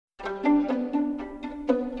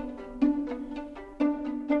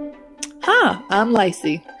I'm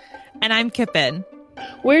Lacey. And I'm Kippen.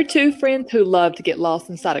 We're two friends who love to get lost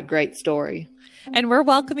inside a great story. And we're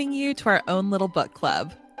welcoming you to our own little book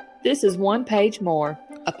club. This is One Page More,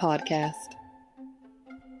 a podcast.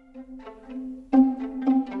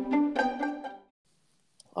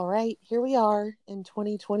 All right, here we are in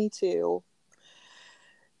 2022.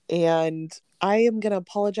 And I am going to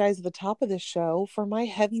apologize at the top of this show for my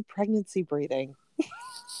heavy pregnancy breathing.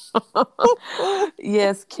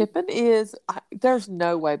 Yes, Kippen is. There's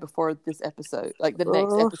no way before this episode, like the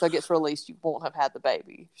next episode gets released, you won't have had the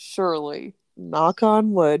baby. Surely. Knock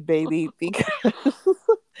on wood, baby. Because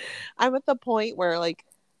I'm at the point where, like,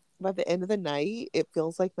 by the end of the night, it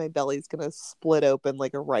feels like my belly's going to split open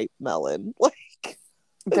like a ripe melon. Like,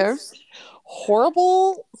 there's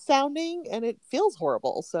horrible sounding and it feels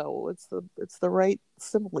horrible. So it's the right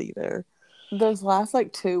simile there. Those last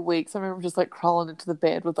like 2 weeks, I remember just like crawling into the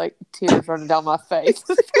bed with like tears running down my face.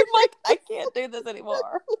 I'm like, I can't do this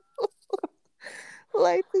anymore.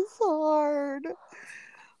 Life is hard.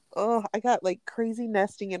 Oh, I got like crazy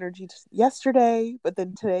nesting energy yesterday, but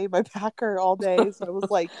then today my back hurt all day. So I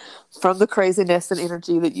was like, from the crazy nesting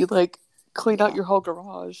energy that you like clean out your whole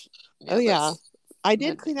garage. Yeah, yeah. I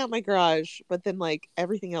did clean out my garage, but then like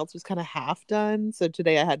everything else was kind of half done. So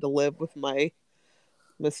today I had to live with my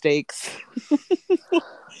mistakes.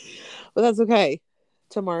 But that's okay.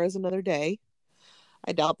 Tomorrow's another day.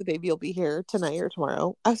 I doubt the baby will be here tonight or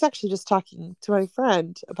tomorrow. I was actually just talking to my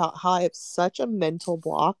friend about how I have such a mental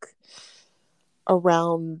block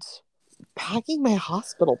around packing my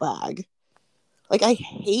hospital bag. Like, I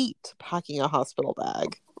hate packing a hospital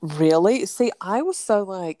bag. Really? See, I was so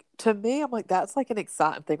like, to me, I'm like, that's like an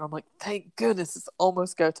exciting thing. I'm like, thank goodness it's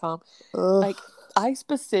almost go time. Ugh. Like, I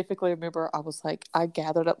specifically remember I was like, I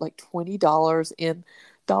gathered up like $20 in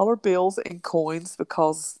dollar bills and coins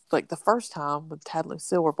because like the first time when Tad and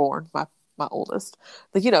Lucille were born, my oldest,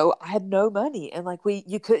 like, you know, I had no money and like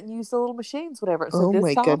you couldn't use the little machines, whatever. So oh this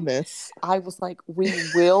my time, goodness. I was like, we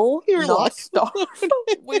will You're not starve.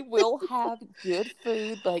 We will have good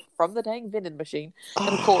food like from the dang vending machine. And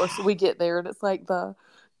of course we get there and it's like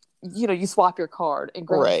you swipe your card and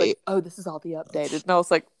Graham's like, oh, this is all the updated. And I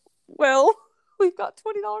was like, well, we've got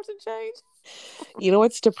 $20 in change. You know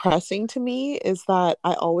what's depressing to me is that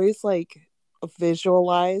I always like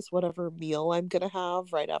visualize whatever meal I'm gonna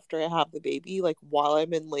have right after I have the baby, like while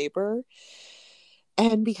I'm in labor.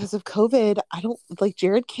 And because of COVID, I don't like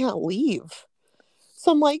Jared can't leave.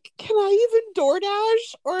 So I'm like, can I even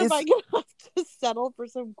DoorDash or am I gonna have to settle for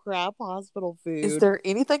some crap hospital food? Is there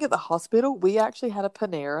anything at the hospital? We actually had a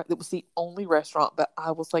Panera. It was the only restaurant, but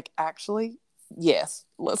I was like, actually, yes,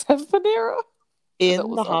 let's have Panera.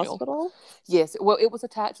 In the hospital? Yes. Well, it was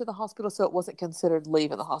attached to the hospital, so it wasn't considered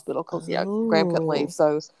leaving the hospital because, Graham couldn't leave.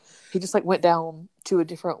 So he just, like, went down to a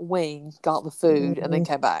different wing, got the food, and then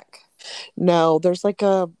came back. No, there's, like,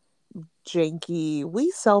 a janky,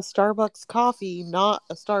 we sell Starbucks coffee, not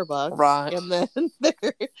a Starbucks. Right.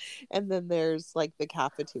 And then there's, like, the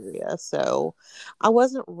cafeteria. So I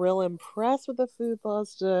wasn't real impressed with the food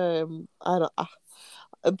last time.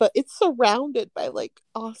 But it's surrounded by like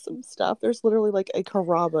awesome stuff. There's literally like a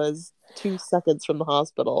Carrabba's 2 seconds from the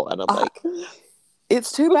hospital, and I'm like,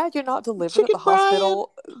 it's too bad you're not delivered at the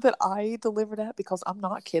hospital that I delivered at, because I'm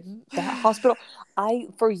not kidding. That hospital, I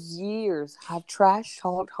for years have trash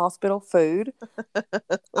talked hospital food,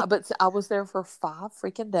 but I was there for 5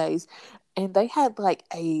 freaking days, and they had like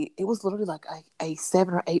it was literally like a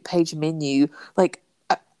 7 or 8 page menu, like.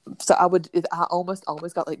 So I almost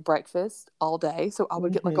always got like breakfast all day. So I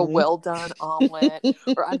would get like a well done omelet,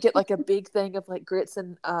 or I'd get like a big thing of like grits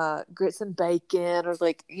and bacon, or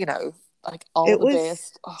like, like all the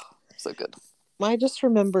best. Oh, so good. I just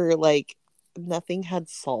remember like nothing had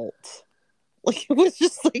salt. Like it was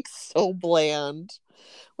just like so bland,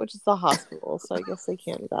 which is the hospital. So I guess they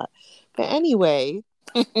can't do that. But anyway,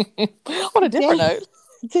 on a different note,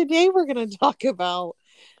 today we're going to talk about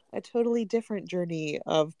a totally different journey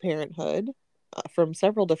of parenthood from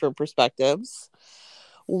several different perspectives.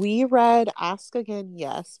 We read Ask Again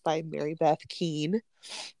Yes by Beth Keane.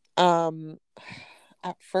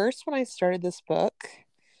 At first, when I started this book,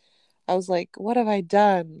 I was like, what have I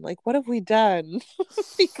done? Like, what have we done?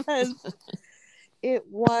 Because it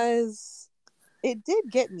did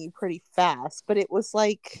get me pretty fast, but it was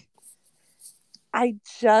like, I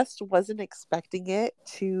just wasn't expecting it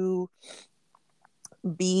to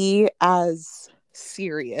be as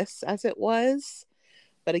serious as it was.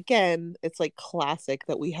 But again, it's like classic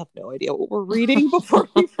that we have no idea what we're reading before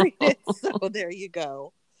we read it. So there you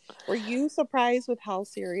go. Were you surprised with how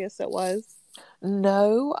serious it was?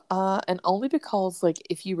 No, and only because, like,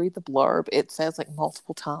 if you read the blurb, it says, like,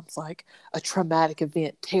 multiple times, like, a traumatic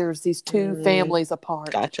event tears these two Mm, families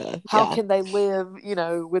apart. gotcha. How Yeah. can they live,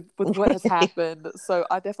 with what has happened? So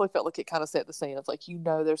I definitely felt like it kind of set the scene of, like,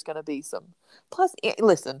 there's going to be some. Plus,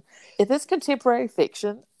 listen, if it's contemporary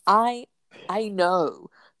fiction, I know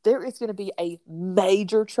there is going to be a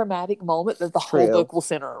major traumatic moment that the whole True. book will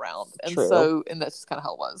center around, True. and that's just kind of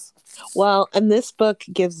how it was. Well, and this book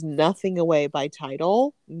gives nothing away by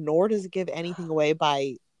title, nor does it give anything away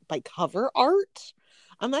by cover art.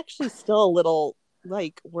 I'm actually still a little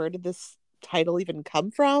like, where did this title even come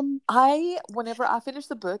from? Whenever I finished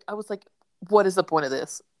the book, I was like, what is the point of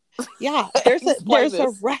this? Yeah, there's a Explain there's a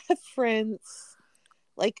this. reference,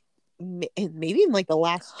 like maybe in like the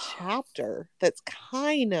last chapter, that's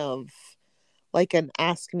kind of like an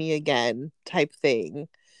ask me again type thing.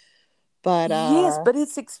 But Yes, but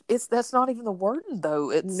it's that's not even the wording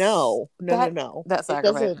though. It's no, no, no, that no. that's It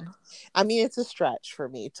doesn't. aggravating. I mean, it's a stretch for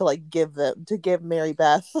me to like give Mary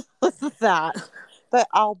Beth that, but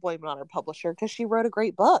I'll blame it on her publisher because she wrote a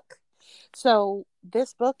great book. So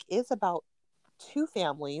this book is about two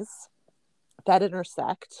families that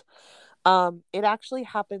intersect. It actually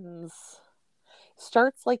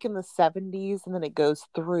starts like in the 70s and then it goes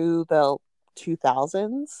through the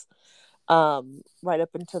 2000s, right up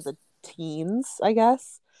into the teens, I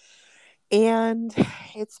guess. And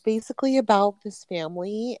it's basically about this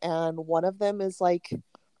family, and one of them is like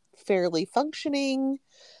fairly functioning.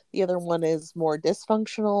 The other one is more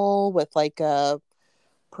dysfunctional with like a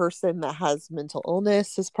person that has mental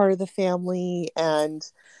illness as part of the family. And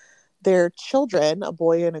their children, a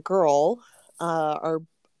boy and a girl, are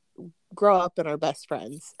grow up and are best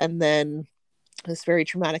friends. And then this very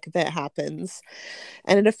traumatic event happens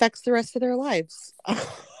and it affects the rest of their lives.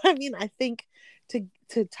 I mean, I think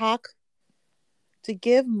to talk to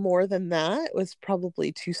give more than that was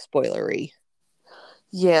probably too spoilery.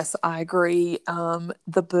 Yes, I agree.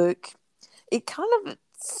 The book, it kind of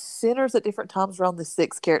centers at different times around the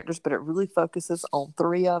six characters, but it really focuses on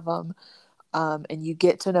three of them. And you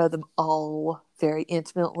get to know them all very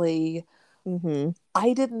intimately. Mm-hmm.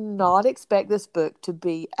 I did not expect this book to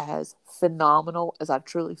be as phenomenal as I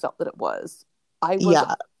truly felt that it was. I was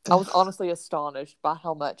Yeah. I was honestly astonished by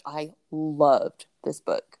how much I loved this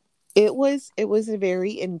book. It was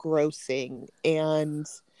very engrossing, and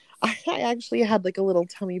I actually had like a little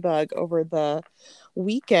tummy bug over the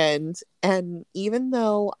weekend, and even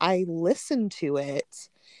though I listened to it,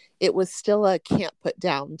 it was still a can't put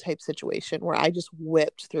down type situation where I just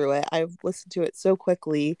whipped through it. I've listened to it so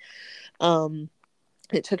quickly. um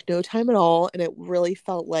it took no time at all, and it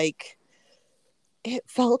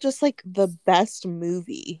felt just like the best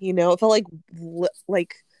movie. It felt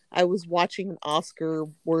like I was watching an Oscar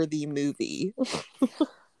worthy movie.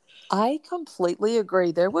 I completely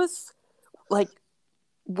agree. There was like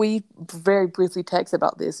we very briefly text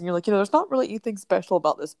about this, and you're like, there's not really anything special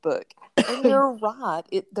about this book, and you're right.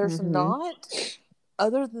 There's Hmm. not,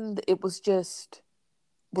 other than it was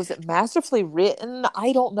it masterfully written?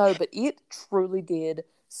 I don't know, but it truly did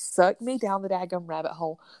suck me down the daggum rabbit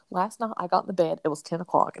hole. Last night I got in the bed. It was 10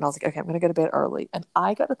 o'clock, and I was like, okay, I'm gonna go to bed early, and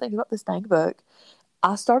I got to think about this dang book.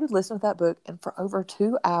 I started listening to that book, and for over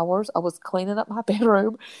 2 hours, I was cleaning up my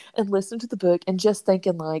bedroom and listening to the book and just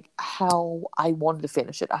thinking like how I wanted to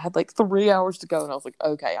finish it. I had like 3 hours to go, and I was like,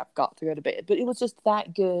 okay, I've got to go to bed. But it was just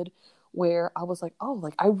that good, where I was like, oh,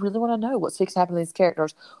 like I really want to know what's fixing to happen to these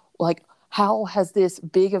characters. Like, how has this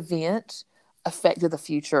big event affected the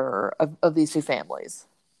future of these two families?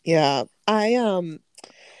 Yeah. I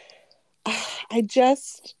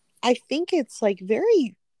think it's like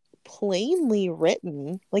very plainly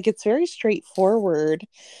written. Like it's very straightforward,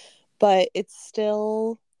 but it's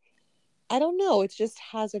still, I don't know, it just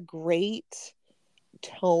has a great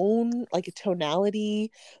tone, like a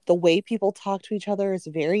tonality. The way people talk to each other is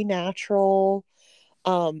very natural.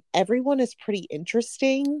 Everyone is pretty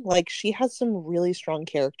interesting. Like she has some really strong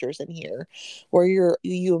characters in here where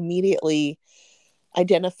you immediately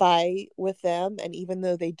identify with them, and even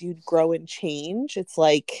though they do grow and change, it's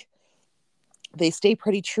like they stay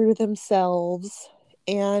pretty true to themselves.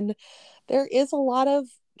 And there is a lot of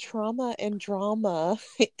trauma and drama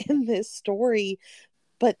in this story,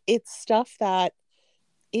 but it's stuff that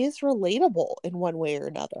is relatable in one way or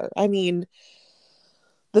another. I mean,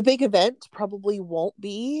 the big event probably won't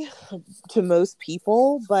be to most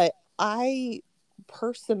people, but I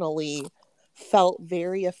personally felt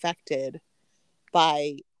very affected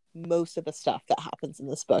by most of the stuff that happens in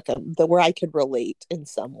this book, where I could relate in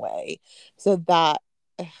some way. So that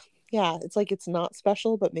Yeah, it's like it's not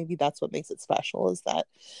special, but maybe that's what makes it special, is that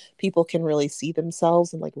people can really see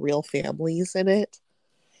themselves and like real families in it.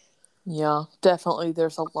 Yeah, definitely.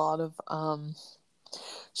 There's a lot of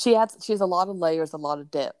she has a lot of layers, a lot of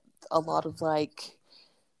depth, a lot of like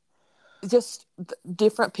just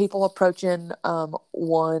different people approaching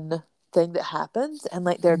one thing that happens, and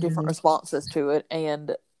like there are different Mhm. responses to it,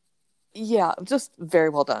 and yeah, just very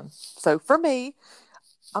well done. So for me,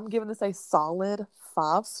 I'm giving this a solid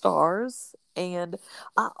 5 stars. And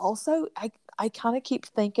I kind of keep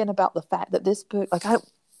thinking about the fact that this book, like,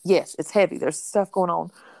 yes, it's heavy, there's stuff going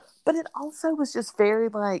on, but it also was just very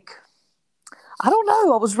like, I don't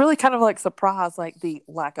know, I was really kind of like surprised, like the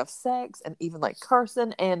lack of sex and even like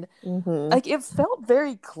cursing, and Mhm. like it felt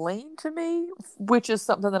very clean to me, which is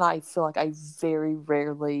something that I feel like I very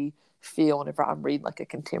rarely feel whenever I'm reading like a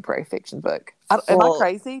contemporary fiction book. Am I Well,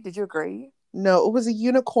 crazy? Did you agree? no, it was a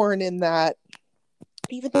unicorn in that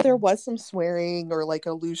even though there was some swearing or like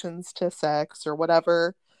allusions to sex or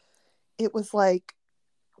whatever, it was like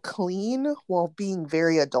clean while being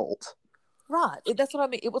very adult. Right. That's what I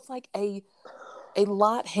mean. It was like a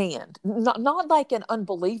light hand, not like an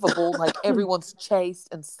unbelievable, like everyone's chaste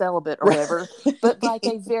and celibate or whatever, but like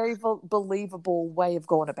a very believable way of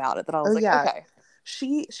going about it. That I Oh was like, yeah. okay,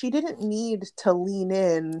 She didn't need to lean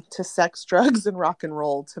in to sex, drugs, and rock and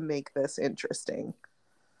roll to make this interesting.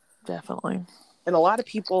 definitely. And a lot of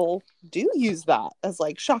people do use that as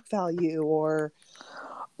like shock value or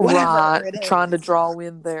Right. whatever it Trying to is. draw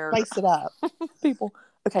in their Spice it up. people.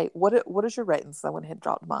 Okay, what is your rating? So I went ahead and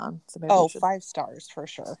dropped mine. So maybe I Oh, should. 5 stars for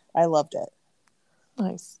sure. I loved it.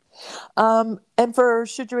 Nice. And for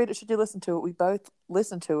should you read it, should you listen to it? We both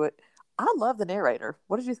listened to it. I love the narrator.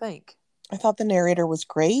 What did you think? I thought the narrator was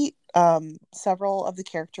great. Several of the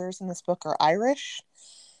characters in this book are Irish,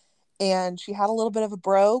 and she had a little bit of a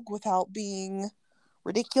brogue without being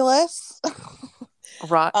ridiculous.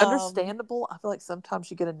 Right. um, Understandable. I feel like sometimes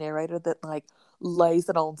you get a narrator that like lays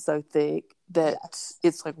it on so thick that yes.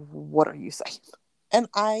 it's like, what are you saying? And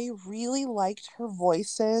I really liked her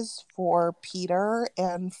voices for Peter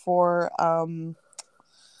and for oh my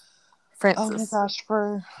Francis. gosh,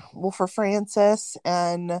 for Francis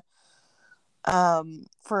and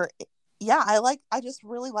for yeah, I just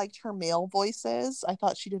really liked her male voices. I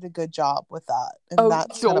thought she did a good job with that. And Oh,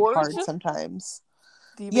 that's kind of George. hard sometimes.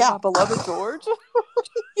 Do you mean Yeah. my beloved George?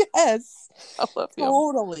 Yes. I love him.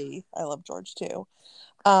 Totally. I love George too.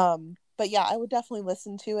 But yeah, I would definitely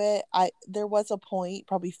listen to it. There was a point,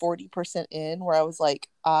 probably 40% in, where I was like,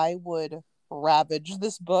 I would ravage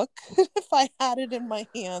this book if I had it in my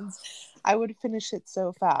hands. I would finish it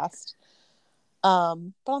so fast. But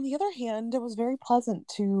on the other hand, it was very pleasant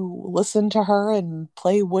to listen to her and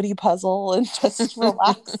play Woody Puzzle and just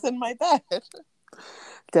relax in my bed.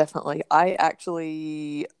 Definitely. I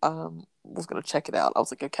actually was gonna check it out. I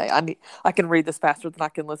was like, okay, I can read this faster than I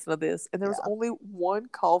can listen to this. And there was Yeah. only one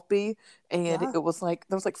copy, and Yeah. it was like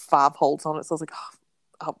there was like 5 holes on it. So I was like,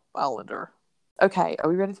 oh, I'll endure. Okay, are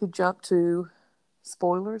we ready to jump to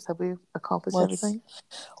spoilers? Have we accomplished Let's everything?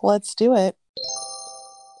 let's do it.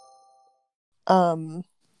 Um,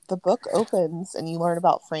 the book opens and you learn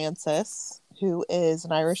about Francis, who is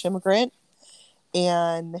an Irish immigrant,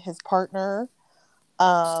 and his partner,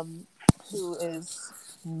 um, who is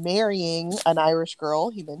marrying an Irish girl,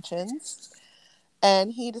 he mentions.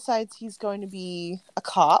 And he decides he's going to be a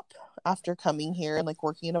cop after coming here and like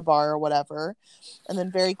working in a bar or whatever. And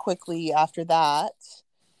then very quickly after that,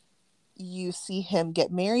 you see him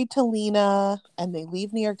get married to Lena and they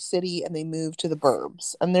leave New York City and they move to the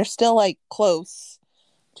burbs. And they're still like close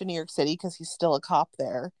to New York City because he's still a cop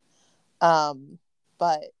there.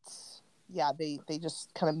 But yeah, they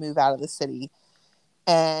just kind of move out of the city.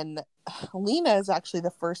 And Lena is actually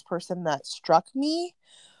the first person that struck me,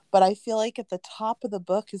 but I feel like at the top of the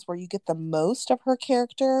book is where you get the most of her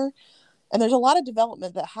character. And there's a lot of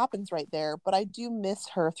development that happens right there, but I do miss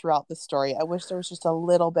her throughout the story. I wish there was just a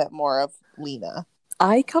little bit more of Lena.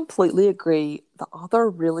 I completely agree. The author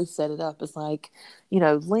really set it up as like,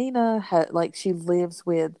 Lena had like she lives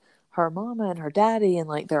with her mama and her daddy, and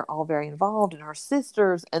like they're all very involved, and her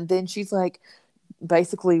sisters, and then she's like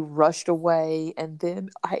basically rushed away, and then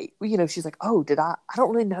she's like, oh, I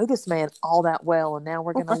don't really know this man all that well, and now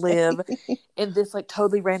we're gonna live Right. in this like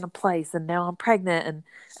totally random place, and now I'm pregnant,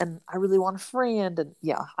 and I really want a friend, and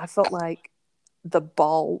yeah, I felt like the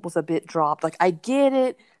ball was a bit dropped. Like I get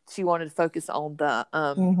it, she wanted to focus on the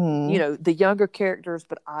Mm-hmm. the younger characters,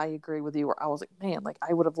 but I agree with you where I was like, man, like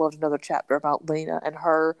I would have loved another chapter about Lena and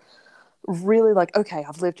her really like, okay,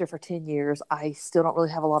 I've lived here for 10 years. I still don't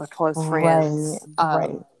really have a lot of close Right, friends.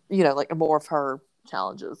 right. Like more of her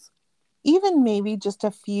challenges. even maybe just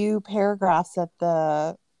a few paragraphs at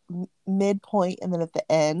the midpoint and then at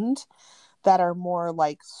the end that are more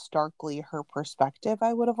like starkly her perspective,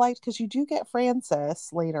 I would have liked, because you do get Frances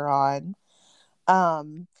later on.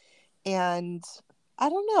 Um, and I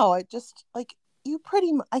don't know, it just like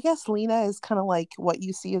I guess Lena is kind of like what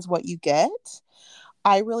you see is what you get.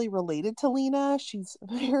 I really related to Lena. She's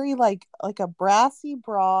very like a brassy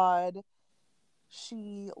broad.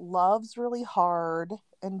 She loves really hard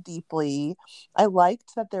and deeply. I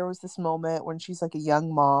liked that there was this moment when she's like a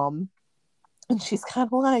young mom and she's kind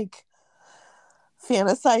of like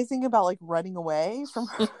fantasizing about like running away from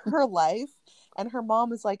her life. And her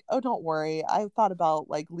mom is like, oh, don't worry. I thought about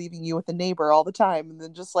like leaving you with a neighbor all the time and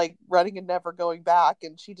then just like running and never going back.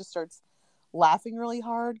 And she just starts laughing really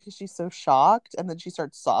hard because she's so shocked. And then she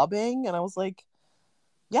starts sobbing. And I was like,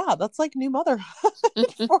 yeah, that's like new motherhood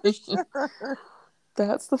for sure.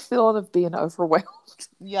 That's the feeling of being overwhelmed.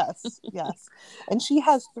 Yes, yes. And she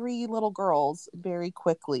has 3 little girls very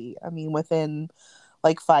quickly. I mean, within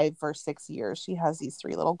like 5 or 6 years, she has these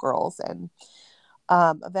 3 little girls. And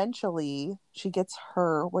eventually she gets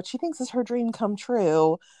what she thinks is her dream come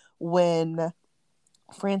true when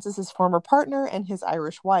Francis's former partner and his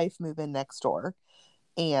Irish wife move in next door,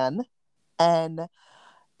 Anne. And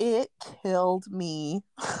it killed me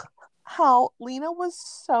how Lena was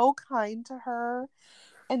so kind to her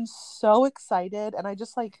and so excited, and I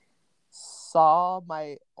just like saw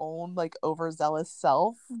my own like overzealous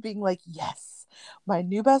self being like, yes, my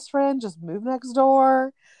new best friend just moved next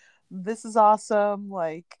door, this is awesome,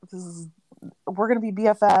 like we're gonna be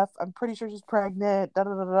BFF, I'm pretty sure she's pregnant, da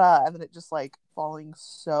da da da, and then it just like falling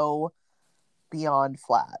so beyond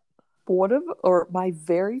flat. My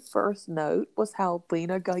very first note was how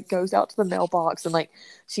Lena goes out to the mailbox and like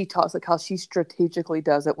she talks like how she strategically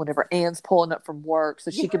does it whenever Anne's pulling up from work,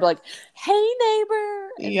 so she could be like, "Hey neighbor,"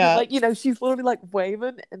 and then, like she's literally like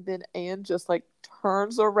waving, and then Anne just like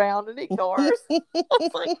turns around and ignores. I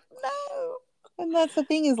was like, no. And that's the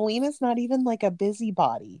thing, is Lena's not even like a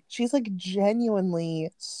busybody. She's like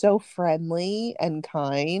genuinely so friendly and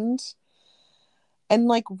kind. And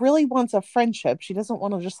like really wants a friendship. She doesn't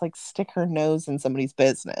want to just like stick her nose in somebody's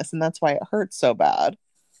business. And that's why it hurts so bad.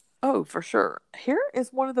 Oh, for sure. Here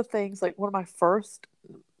is one of the things, like one of my first,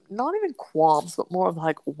 not even qualms, but more of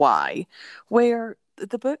like why, where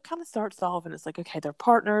the book kind of starts off and it's like, okay, they're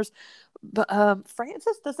partners, but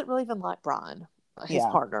Frances doesn't really even like Brian, his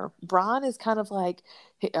partner. Brian is kind of like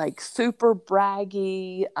super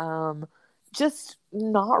braggy, just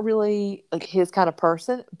not really like his kind of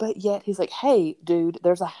person, but yet he's like, hey dude,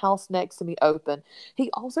 there's a house next to me open.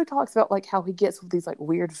 He also talks about like how he gets these like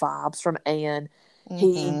weird vibes from Anne.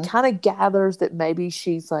 He kind of gathers that maybe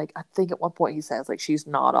she's like, I think at one point he says like she's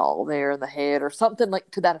not all there in the head or something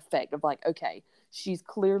like to that effect of like, okay, she's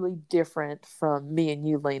clearly different from me and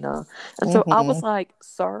you, Lena. And so I was like,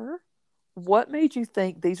 sir, what made you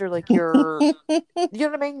think these are like your you know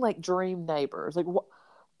what I mean, like dream neighbors? Like what?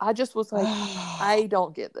 I just was like, I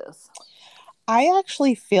don't get this. I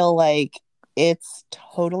actually feel like it's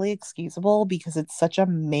totally excusable because it's such a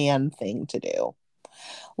man thing to do.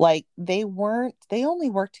 Like they only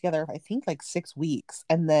worked together, I think like 6 weeks.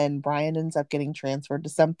 And then Brian ends up getting transferred to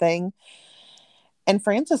something. And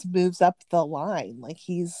Francis moves up the line. Like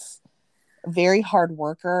he's a very hard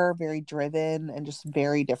worker, very driven, and just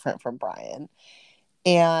very different from Brian.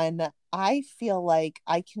 And I feel like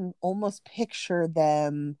I can almost picture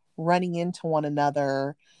them running into one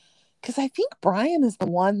another because I think Brian is the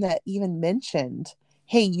one that even mentioned,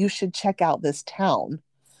 hey, you should check out this town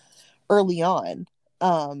early on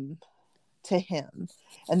to him.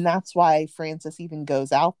 And that's why Francis even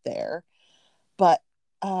goes out there. But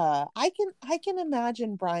I can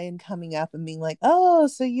imagine Brian coming up and being like, oh,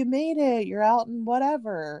 so you made it, you're out and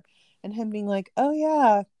whatever, and him being like, oh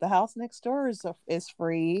yeah, the house next door is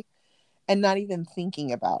free, and not even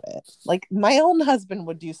thinking about it. Like my own husband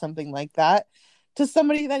would do something like that to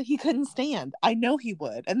somebody that he couldn't stand. I know he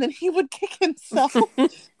would, and then he would kick himself for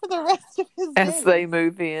the rest of his as days. they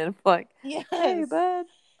move in, like, yes. Hey bud.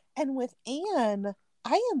 And with Anne,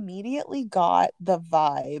 I immediately got the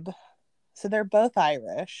vibe. So they're both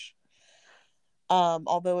Irish.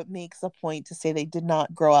 Although it makes a point to say they did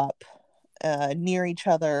not grow up near each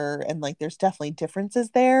other, and like there's definitely differences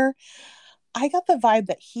there. I got the vibe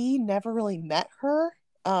that he never really met her,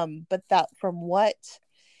 but that from what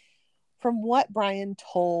Brian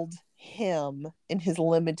told him in his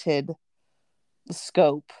limited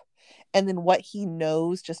scope, and then what he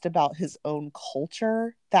knows just about his own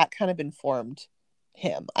culture, that kind of informed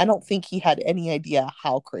him. I don't think he had any idea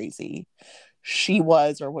how crazy she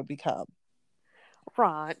was or would become.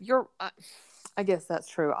 Right. I guess that's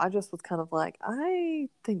true. I just was kind of like, I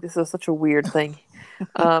think this is such a weird thing.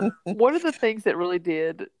 One of the things that really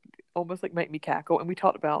did almost like make me cackle, and we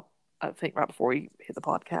talked about, I think right before we hit the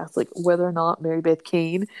podcast, like whether or not Mary Beth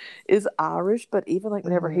Keane is Irish, but even like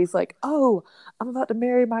whenever Mhm. he's like, "Oh, I'm about to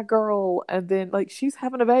marry my girl," and then like she's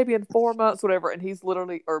having a baby in 4 months, whatever, and he's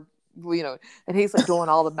literally, or well, and he's like doing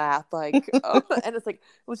all the math, like, and it's like it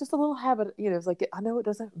was just a little habit, it's like I know it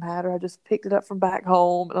doesn't matter. I just picked it up from back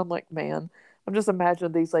home, and I'm like, man, I'm just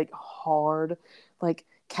imagining these like hard, like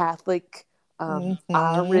Catholic, Mhm.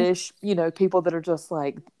 Irish, people that are just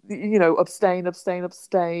like, abstain, abstain,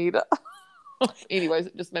 abstain. Anyways,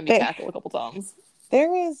 it just made me There, cackle a couple times.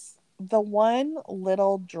 there is the one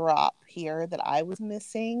little drop here that I was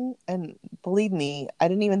missing, and believe me, I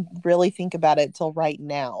didn't even really think about it till right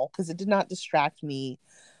now because it did not distract me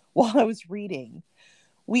while I was reading.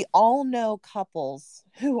 We all know couples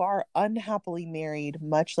who are unhappily married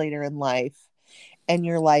much later in life, and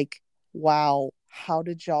you're like, wow, how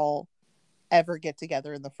did y'all ever get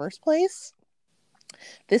together in the first place?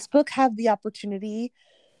 This book had the opportunity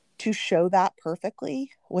to show that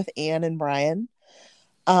perfectly with Anne and Brian.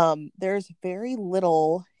 There's very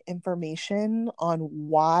little information on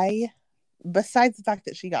why, besides the fact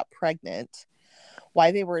that she got pregnant,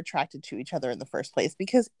 why they were attracted to each other in the first place.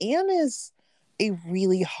 Because Anne is a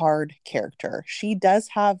really hard character. She does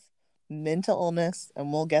have mental illness,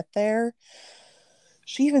 and we'll get there.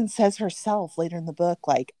 She even says herself later in the book,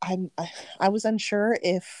 like, I was unsure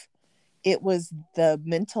if it was the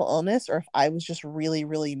mental illness or if I was just really,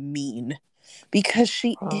 really mean, because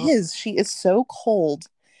she is so cold,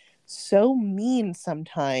 so mean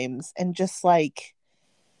sometimes, and just like,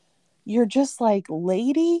 you're just like,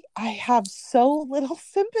 lady, I have so little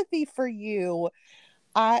sympathy for you.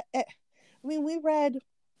 I mean, we read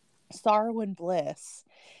Sorrow and Bliss,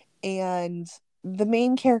 and the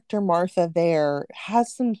main character Martha there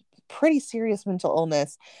has some pretty serious mental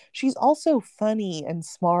illness. She's also funny and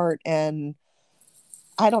smart and,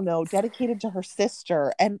 I don't know, dedicated to her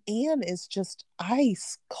sister. And Anne is just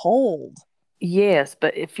ice cold. Yes,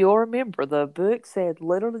 but if you'll remember, the book said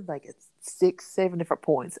literally like it's 6, 7 different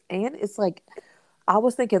points, and it's like I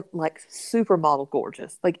was thinking like supermodel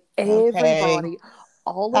gorgeous. Like Okay, everybody,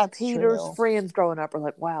 all of that's Peter's true. friends growing up are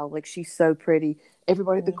like, wow, like she's so pretty.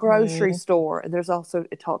 Everybody at the grocery Mm-hmm. store, and there's also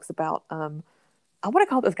it talks about I want to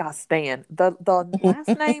call this guy Stan. The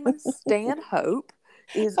last name Stan Hope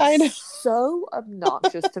is I know. so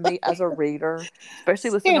obnoxious to me as a reader,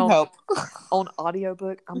 especially listening Stanhope. on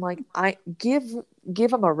audiobook. I'm like, I give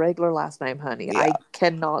him a regular last name, honey. Yeah. I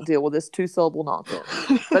cannot deal with this 2 syllable nonsense.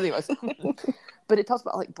 But anyways, but it talks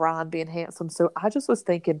about like Brian being handsome. So I just was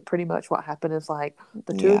thinking pretty much what happened is like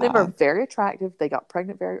the two of them are Yeah. very attractive. They got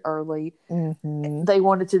pregnant very early. Mm-hmm. They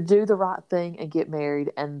wanted to do the right thing and get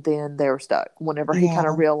married, and then they were stuck whenever he kind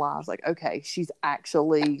Yeah. of realized like, okay, she's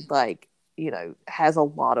actually like, has a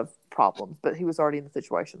lot of problems, but he was already in the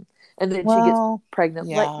situation. And then she gets Well, pregnant,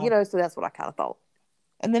 like, yeah. so that's what I kind of thought.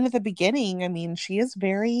 And then at the beginning, I mean, she is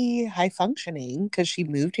very high functioning because she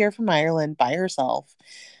moved here from Ireland by herself.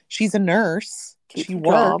 She's a nurse. Keeps She her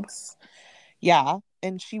job. works. Yeah.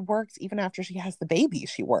 And she works even after she has the baby,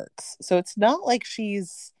 she works. So it's not like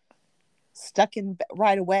she's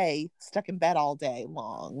right away, stuck in bed all day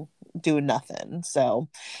long, doing nothing. So,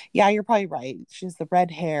 yeah, you're probably right. She's the red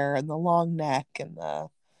hair and the long neck and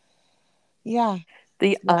yeah,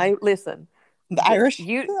 yeah, Listen, the Irish,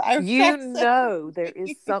 you the Irish you accent. know there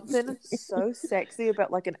is something so sexy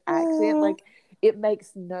about like an accent. Uh, Like it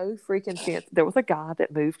makes no freaking sense. There was a guy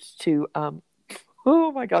that moved to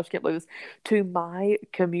oh my gosh, can't believe this, to my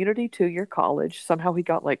community 2-year college. Somehow he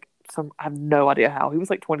got like some, I have no idea how. He was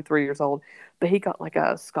like 23 years old, but he got like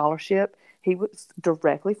a scholarship. He was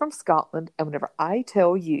directly from Scotland, and whenever I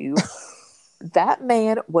tell you that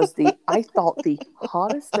man was I thought the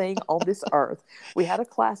hottest thing on this earth. We had a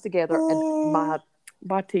class together, and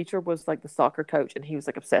my teacher was like the soccer coach, and he was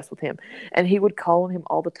like obsessed with him, and he would call on him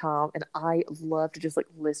all the time, and I loved to just like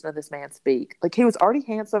listen to this man speak. Like he was already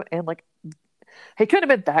handsome, and like he couldn't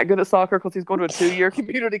have been that good at soccer because he's going to a 2-year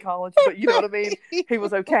community college, but you know what I mean? He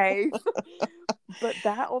was okay. But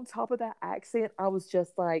that on top of that accent, I was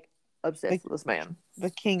just like the, obsessed with this man. the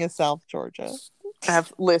king of South Georgia.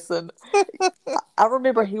 Listen, I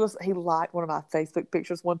remember he liked one of my Facebook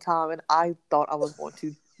pictures one time, and I thought I was going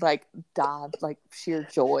to like die, like sheer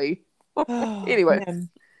joy. Oh, Anyway, man.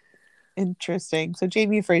 Interesting. So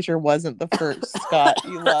Jamie Fraser wasn't the first Scott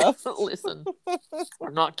you loved. listen,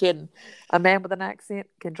 I'm not kidding. A man with an accent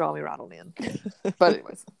can draw me right on in. But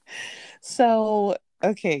anyways, So,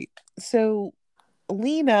 okay. So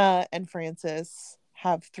Lena and Francis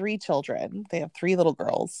have 3 children. They have 3 little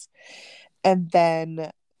girls. And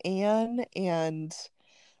then Anne and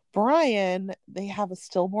Brian, they have a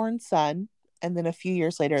stillborn son. And then a few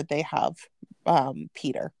years later, they have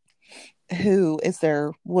Peter, who is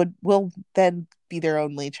their will then be their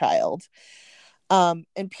only child. And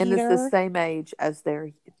And it's the Peter, same age as their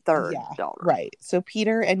third yeah, daughter. right. So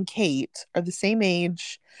Peter and Kate are the same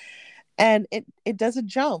age, and it does a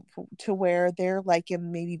jump to where they're like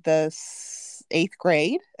in maybe the eighth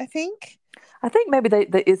grade, I think. I think maybe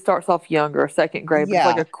it starts off younger, second grade, but it's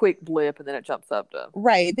like Yeah, a quick blip and then it jumps up to.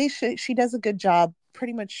 right. She does a good job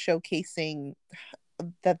pretty much showcasing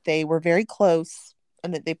that they were very close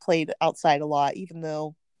and that they played outside a lot, even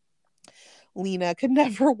though Lena could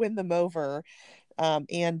never win them over.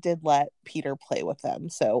 And did let Peter play with them.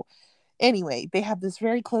 So anyway, they have this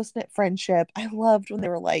very close knit friendship. I loved when they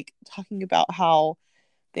were like talking about how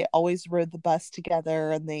they always rode the bus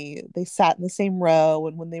together and they sat in the same row.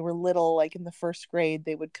 And when they were little, like in the first grade,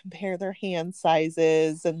 they would compare their hand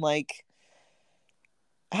sizes and like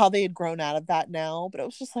how they had grown out of that now. But it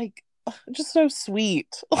was just like just so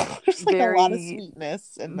sweet. Just like a lot of Very,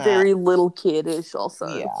 sweetness in that. very little kiddish, also.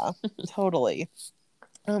 Yeah, totally.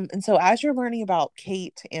 And so as you're learning about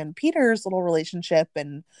Kate and Peter's little relationship,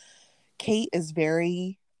 and Kate is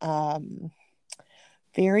very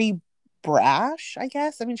brash, I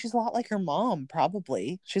guess. I mean, she's a lot like her mom,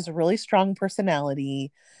 probably. She's a really strong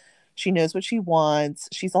personality. She knows what she wants.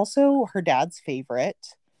 She's also her dad's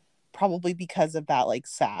favorite, probably because of that like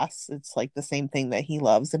sass. It's like the same thing that he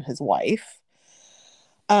loves in his wife.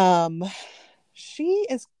 Um, she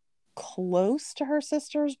is close to her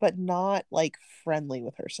sisters, but not like friendly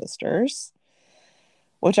with her sisters,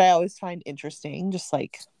 which I always find interesting, just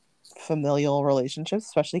like familial relationships,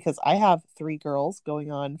 especially because I have 3 girls going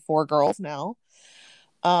on 4 girls now.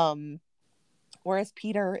 Um, Whereas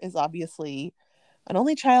Peter is obviously an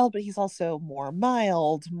only child, but he's also more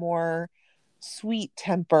mild, more sweet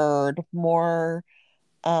tempered, more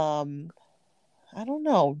I don't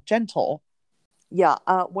know, gentle. Yeah,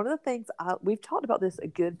 one of the things we've talked about this a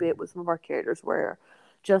good bit with some of our characters, where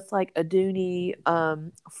just like Aduni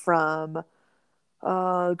from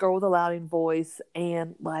Girl with a Louding Voice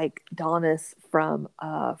and like Donis from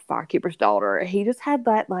Firekeeper's Daughter, he just had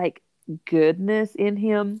that like goodness in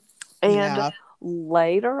him. And Yeah.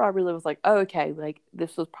 later, I really was like, oh, okay, like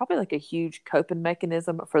this was probably like a huge coping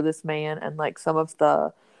mechanism for this man, and like some of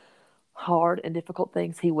the hard and difficult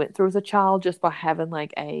things he went through as a child, just by having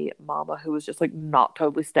like a mama who was just like not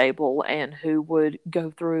totally stable and who would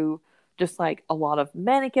go through just like a lot of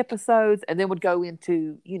manic episodes and then would go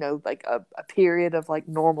into, like a period of like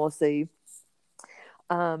normalcy.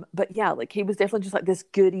 But yeah, like he was definitely just like this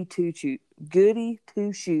goody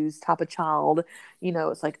two shoes type of child.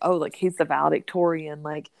 It's like, oh, like he's the valedictorian.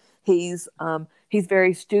 Like he's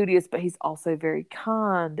very studious, but he's also very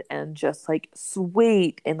kind and just like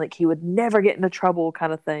sweet, and like he would never get into trouble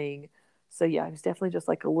kind of thing. So yeah, he was definitely just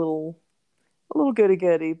like a little goody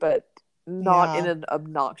goody, but not in Yeah. an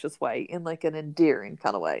obnoxious way, in like an endearing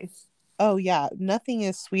kind of way. Oh yeah, nothing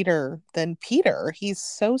is sweeter than Peter. He's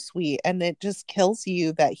so sweet, and it just kills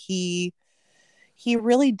you that he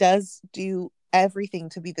really does do everything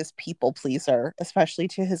to be this people pleaser, especially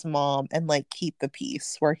to his mom, and like keep the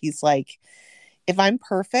peace, where he's like, if I'm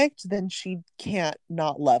perfect, then she can't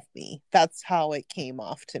not love me. That's how it came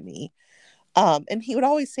off to me. And he would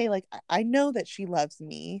always say, like, I know that she loves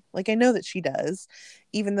me. Like, I know that she does,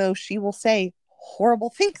 even though she will say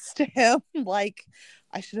horrible things to him, like,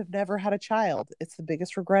 I should have never had a child. It's the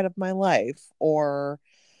biggest regret of my life. Or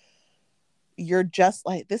you're just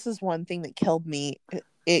like, this is one thing that killed me.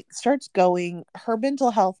 It starts going, her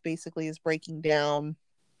mental health basically is breaking down.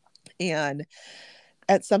 And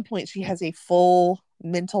at some point, she has a full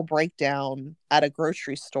mental breakdown at a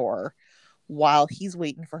grocery store while he's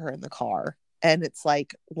waiting for her in the car. And it's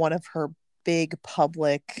like one of her big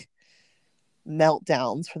public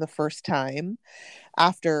meltdowns for the first time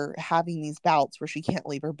after having these bouts where she can't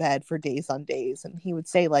leave her bed for days on days. And he would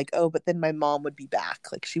say, like, oh, but then my mom would be back.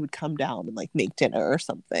 Like, she would come down and like make dinner or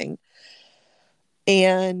something.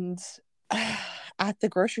 And at the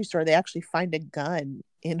grocery store, they actually find a gun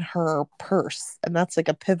in her purse. And that's like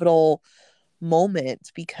a pivotal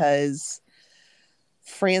moment because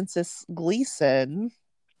Francis Gleason,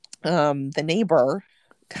 the neighbor,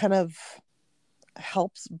 kind of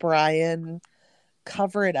helps Brian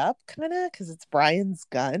cover it up, kind of, because it's Brian's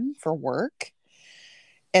gun for work.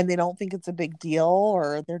 And they don't think it's a big deal,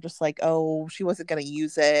 or they're just like, oh, she wasn't going to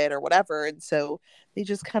use it or whatever. And so they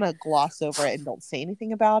just kind of gloss over it and don't say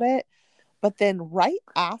anything about it. But then right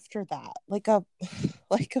after that, like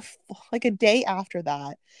a day after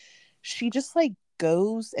that, she just like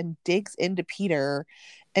goes and digs into Peter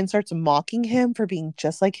and starts mocking him for being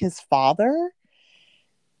just like his father.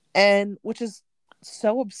 And which is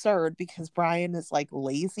so absurd because Brian is like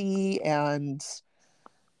lazy and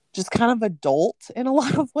just kind of adult in a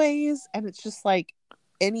lot of ways. And it's just like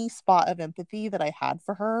any spot of empathy that I had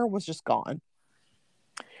for her was just gone.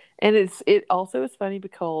 And it also is funny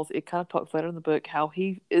because it kind of talks later in the book how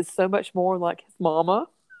he is so much more like his mama.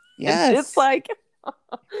 Yes. It's like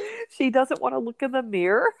she doesn't want to look in the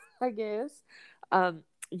mirror, I guess.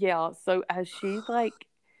 Yeah, so as she like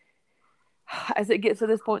as it gets to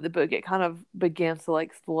this point in the book, it kind of begins to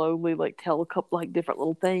like slowly like tell a couple like different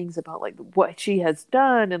little things about like what she has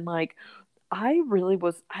done. And like I really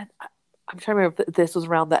was I'm trying to remember if this was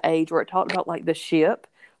around the age where it talked about like the ship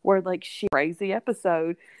where like she crazy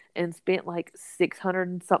episode and spent like 600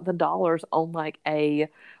 and something dollars on like a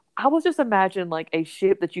I was just imagining like a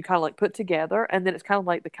ship that you kind of like put together, and then it's kind of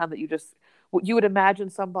like the kind that you would imagine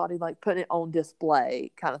somebody like putting it on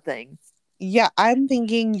display kind of thing. Yeah, I'm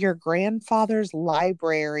thinking your grandfather's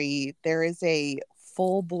library. There is a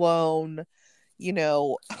full-blown, you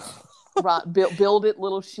know, Right, build it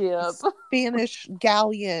little ship. Spanish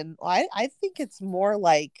galleon. I think it's more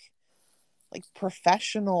like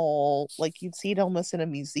professional, like you'd see it almost in a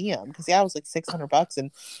museum, because yeah, it was like $600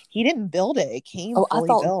 and he didn't build it. It came fully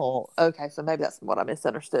built. Okay, so maybe that's what I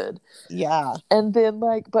misunderstood. Yeah. And then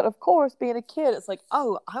like, but of course, being a kid, it's like,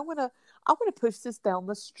 oh, I wanna push this down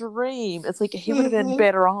the stream. It's like he would have been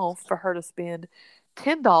better off for her to spend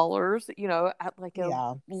 $10, you know, at like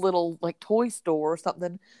a little like toy store or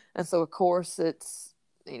something. And so of course it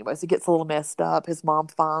gets a little messed up. His mom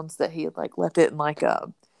finds that he had like left it in like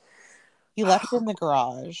a He left it in the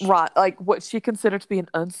garage. Right, like what she considered to be an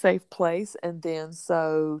unsafe place, and then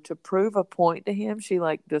so to prove a point to him, she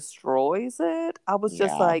like destroys it. I was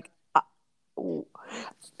just like,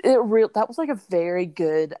 that was like a very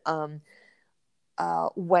good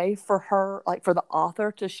way for her, like for the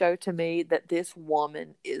author to show to me that this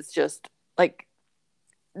woman is just like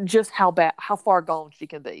just how far gone she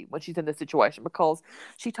can be when she's in this situation, because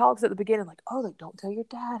she talks at the beginning like, oh, like don't tell your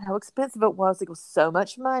dad how expensive it was. Like, it was so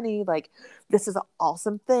much money. Like, this is an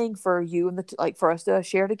awesome thing for you and like for us to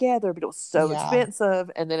share together, but it was so expensive.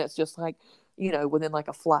 And then it's just like, you know, within like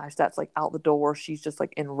a flash, that's like out the door. She's just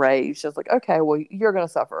like enraged. She's like, okay, well, you're gonna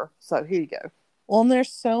suffer, so here you go. Well, and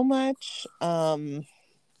there's so much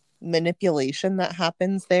manipulation that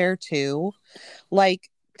happens there too, like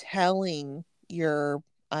telling your,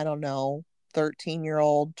 I don't know,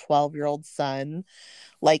 13-year-old, 12-year-old son,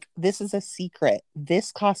 like, this is a secret.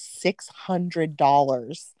 This costs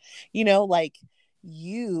 $600. You know, like,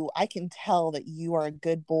 I can tell that you are a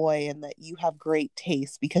good boy and that you have great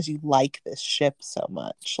taste because you like this ship so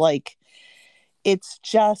much. Like, it's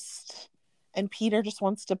just, and Peter just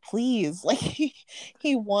wants to please. Like,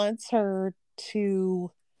 he wants her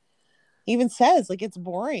to, even says like it's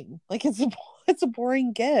boring, like it's a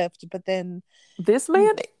boring gift, but then this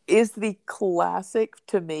man is the classic,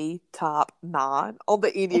 to me, top 9 on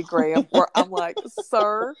the Enneagram, where I'm like,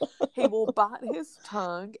 sir, he will bite his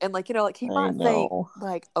tongue, and like, you know, like he might think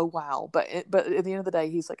like, oh wow, but at the end of the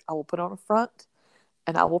day, he's like, I will put on a front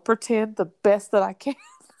and I will pretend the best that I can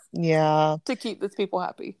to keep these people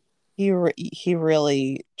happy. He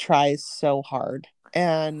really tries so hard,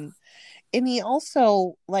 and he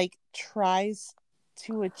also like tries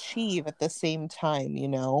to achieve at the same time, you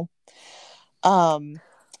know.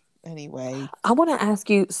 Anyway, I want to ask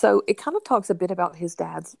you, so it kind of talks a bit about his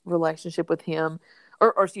dad's relationship with him,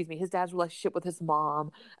 or excuse me, his dad's relationship with his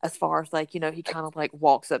mom, as far as like, you know, he kind of like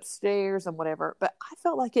walks upstairs and whatever, but I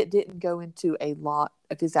felt like it didn't go into a lot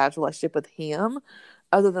of his dad's relationship with him,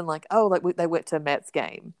 other than like, oh, like they went to a Mets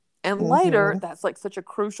game, and later that's like such a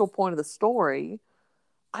crucial point of the story.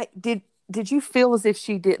 Did you feel as if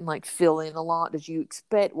she didn't like fill in a lot? Did you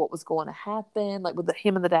expect what was going to happen, like with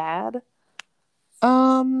him and the dad?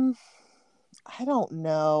 I don't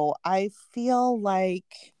know. I feel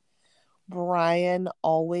like Brian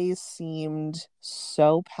always seemed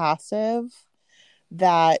so passive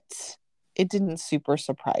that it didn't super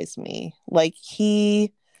surprise me. Like,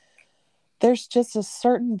 there's just a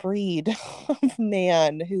certain breed of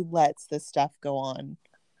man who lets this stuff go on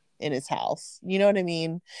in his house, you know what I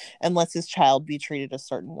mean, and lets his child be treated a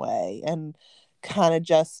certain way, and kind of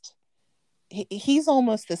just he's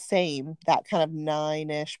almost the same, that kind of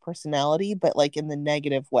 9-ish personality, but like in the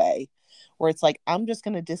negative way, where it's like, I'm just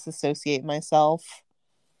going to disassociate myself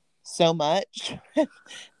so much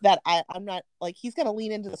that I'm not, like, he's going to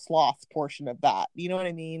lean into the sloth portion of that, you know what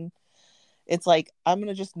I mean. It's like, I'm going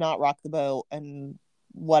to just not rock the boat and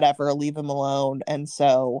whatever, leave him alone. And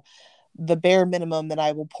so the bare minimum that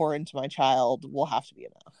I will pour into my child will have to be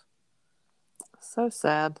enough. So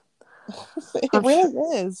sad. It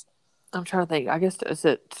really is. I'm trying to think. I guess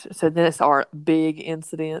so this our big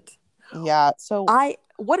incident. Yeah. So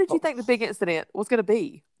what did you think the big incident was going to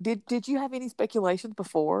be? Did you have any speculations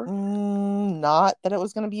before? Not that it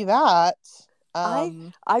was going to be that.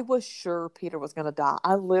 I was sure Peter was going to die.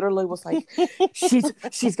 I literally was like,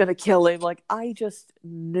 she's going to kill him. Like, I just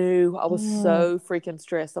knew. I was so freaking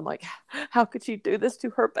stressed. I'm like, how could she do this to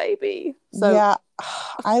her baby? So yeah,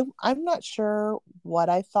 I'm not sure what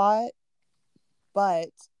I thought, but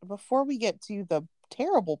before we get to the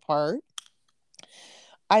terrible part,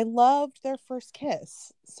 I loved their first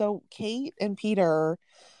kiss. So Kate and Peter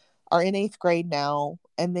are in 8th grade now,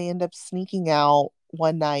 and they end up sneaking out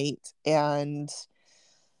one night and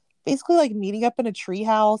basically like meeting up in a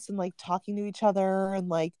treehouse and like talking to each other and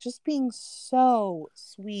like just being so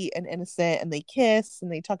sweet and innocent. And they kiss and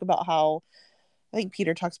they talk about how, I think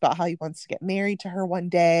Peter talks about how he wants to get married to her one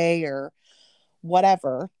day or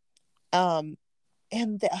whatever. I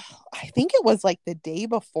think it was like the day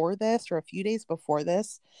before this or a few days before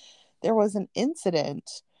this, there was an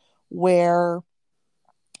incident where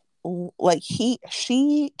like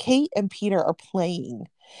Kate and Peter are playing,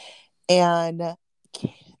 and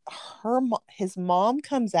his mom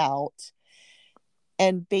comes out,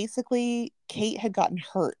 and basically Kate had gotten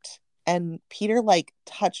hurt and Peter like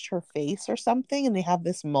touched her face or something, and they have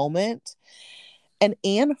this moment, and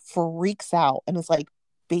Anne freaks out and is like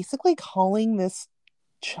basically calling this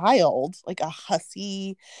child like a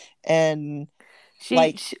hussy and she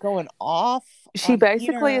going off. She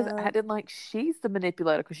basically is Peter. acting like she's the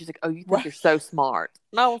manipulator because she's like, "Oh, you think Right. you're so smart?"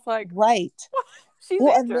 And I was like, right. She's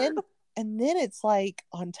well, injured. and then it's like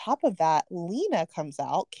on top of that, Lena comes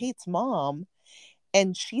out, Kate's mom,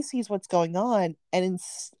 and she sees what's going on, and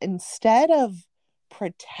instead of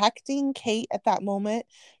protecting Kate at that moment,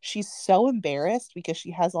 she's so embarrassed because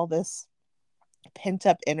she has all this pent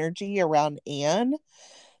up energy around Anne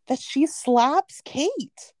that she slaps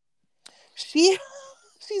Kate. She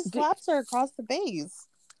slaps her across the face.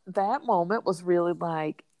 That moment was really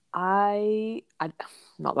like, I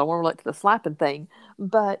not that I want to relate to the slapping thing,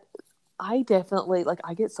 but I definitely like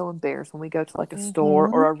I get so embarrassed when we go to like a store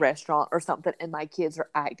or a restaurant or something and my kids are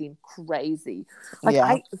acting crazy.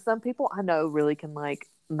 Like some people I know really can like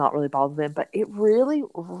not really bother them, but it really,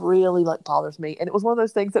 really like bothers me. And it was one of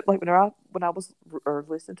those things that like when I was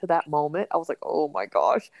listening to that moment, I was like, oh my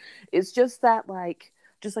gosh, it's just that like.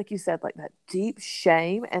 Just like you said, like that deep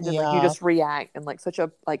shame, and then like you just react in like such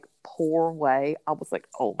a like poor way. I was like,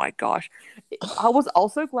 oh my gosh. I was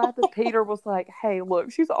also glad that Peter was like, hey,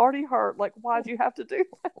 look, she's already hurt. Like, why'd you have to do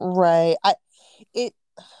that? Right.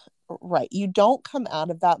 Right. You don't come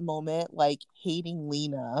out of that moment like hating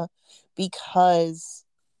Lena because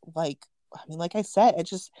like I mean, like I said,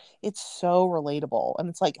 it's so relatable. And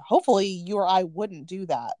it's like, hopefully you or I wouldn't do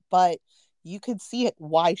that, but you could see it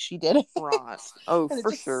why she did it. Right. Oh, and it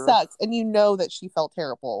for just sure. sucks. And you know that she felt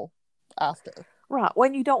terrible after. Right.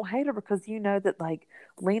 When you don't hate her because you know that like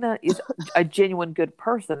Lena is a genuine good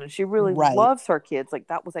person and she really loves her kids. Like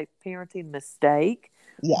that was a parenting mistake.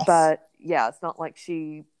 Yes. But yeah, it's not like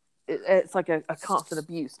it's like a constant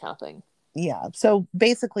abuse kind of thing. Yeah. So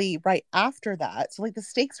basically right after that, so like the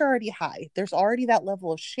stakes are already high. There's already that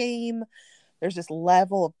level of shame. There's this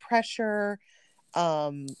level of pressure.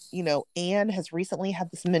 Anne has recently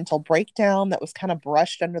had this mental breakdown that was kind of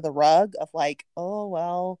brushed under the rug of like, oh,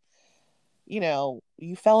 well,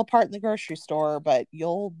 you fell apart in the grocery store, but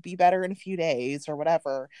you'll be better in a few days or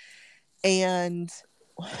whatever. And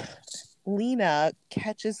Lena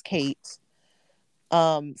catches Kate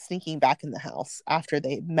sneaking back in the house after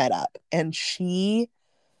they met up, and she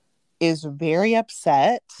is very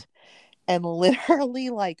upset and literally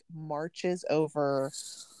like marches over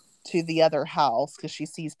to the other house because she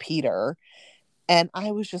sees Peter. And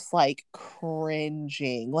I was just like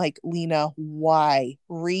cringing. Like, Lena, why?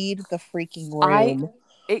 Read the freaking room.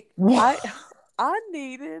 I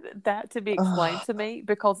needed that to be explained to me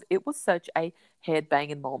because it was such a head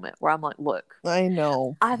banging moment where I'm like, look, I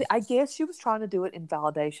know. I guess she was trying to do it in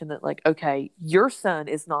validation that like, okay, your son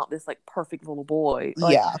is not this like perfect little boy.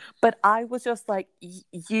 Like, yeah. But I was just like,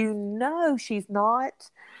 she's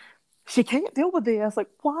not. She can't deal with this. Like,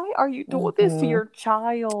 why are you doing this to your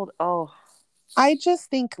child? Oh. I just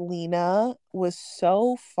think Lena was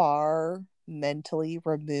so far mentally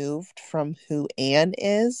removed from who Anne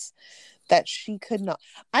is that she could not.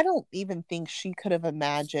 I don't even think she could have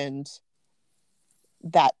imagined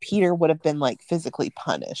that Peter would have been like physically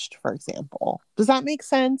punished, for example. Does that make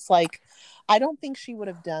sense? Like, I don't think she would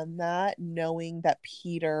have done that knowing that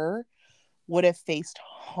Peter would have faced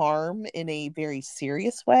harm in a very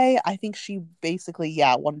serious way. I think she basically,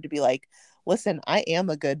 yeah, wanted to be like, listen, I am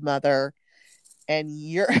a good mother, and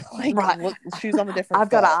you're like, Right. look, shoes on the different I've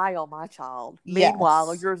got an foot. eye on my child.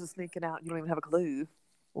 Meanwhile, Yes. yours is sneaking out and you don't even have a clue.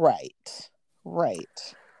 Right.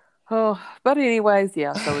 Right. Oh, but anyways,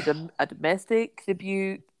 yeah. So a domestic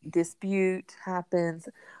dispute happens.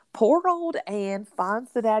 Poor old Anne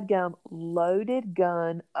finds the dadgum loaded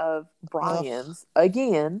gun of Ugh. Brian's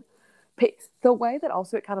again. The way that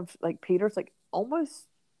also it kind of like Peter's like almost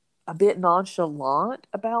a bit nonchalant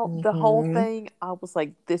about the whole Mm-hmm. thing. I was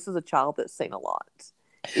like, this is a child that's seen a lot.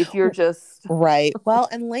 If you're just Right. Well,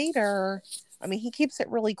 and later, I mean, he keeps it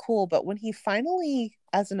really cool, but when he finally,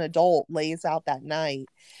 as an adult, lays out that night,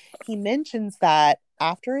 he mentions that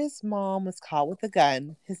after his mom was caught with a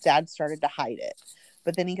gun, his dad started to hide it.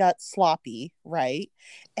 But then he got sloppy, right?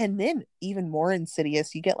 And then, even more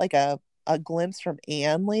insidious, you get like a glimpse from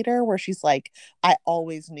Anne later where she's like, I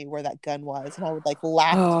always knew where that gun was. And I would like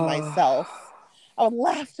laugh to myself. I would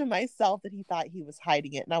laugh to myself that he thought he was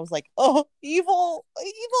hiding it. And I was like, oh, evil,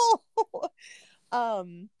 evil.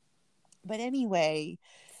 But anyway,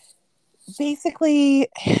 basically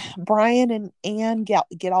Brian and Anne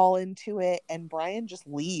get all into it, and Brian just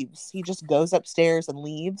leaves. He just goes upstairs and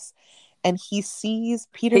leaves, and he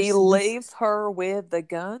leaves her with the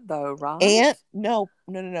gun though, right? And no,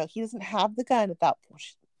 he doesn't have the gun at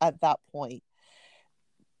that point.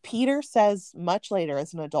 Peter says much later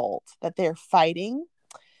as an adult that they're fighting,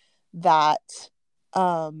 that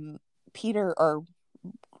Peter, or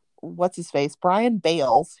what's his face, Brian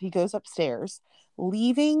bails. He goes upstairs,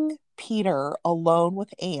 leaving Peter alone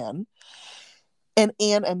with Anne. And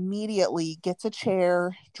Anne immediately gets a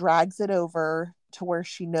chair, drags it over to where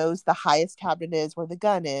she knows the highest cabinet is where the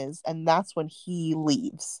gun is, and that's when he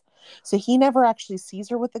leaves. So he never actually sees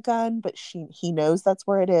her with the gun, but he knows that's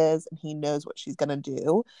where it is, and he knows what she's gonna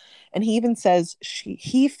do. And he even says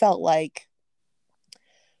he felt like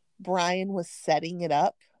Brian was setting it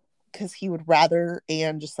up because he would rather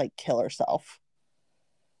Anne just like kill herself.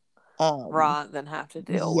 Right, than have to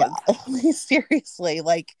deal Yeah. with. Seriously,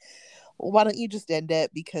 like, why don't you just end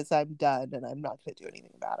it, because I'm done and I'm not going to do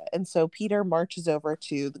anything about it. And so Peter marches over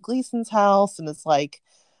to the Gleason's house and is like,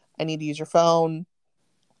 I need to use your phone.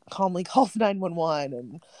 Calmly calls 911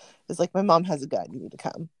 and is like, my mom has a gun, you need to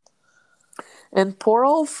come. And poor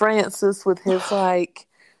old Francis with his like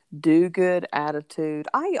do good attitude.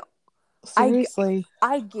 Seriously.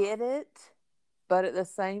 I get it, but at the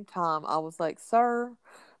same time I was like, sir,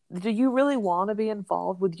 do you really want to be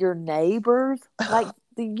involved with your neighbors? Like,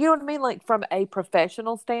 you know what I mean? Like, from a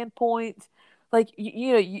professional standpoint, like,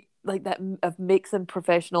 like that of mixing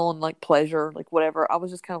professional and like pleasure, like whatever. I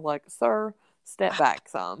was just kind of like, sir, step back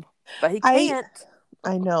some. But he can't.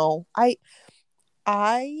 I know. I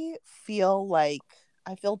feel like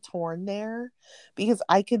I feel torn there, because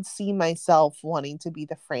I could see myself wanting to be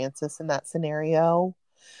the Francis in that scenario,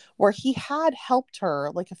 where he had helped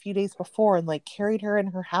her like a few days before and like carried her in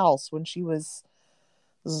her house when she was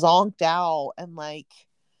zonked out, and like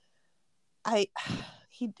I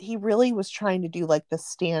he really was trying to do like the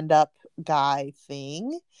stand up guy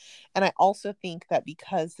thing. And I also think that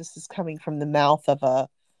because this is coming from the mouth of a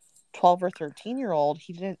 12 or 13-year-old,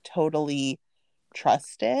 he didn't totally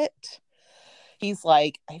trust it. He's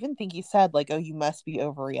like, I even think he said like, oh, you must be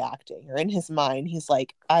overreacting, or in his mind he's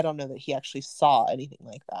like, I don't know that he actually saw anything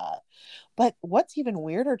like that. But what's even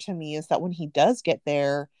weirder to me is that when he does get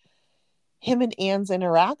there, him and Anne's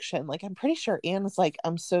interaction, like, I'm pretty sure Anne was like,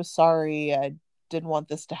 I'm so sorry, I didn't want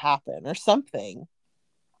this to happen, or something,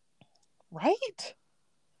 right?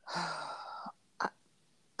 I'm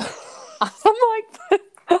like,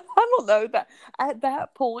 I don't know that at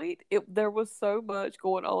that point there was so much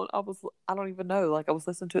going on. I don't even know. Like, I was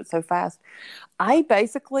listening to it so fast. I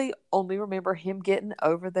basically only remember him getting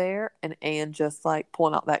over there and Anne just like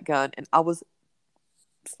pulling out that gun, and I was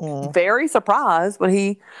very surprised when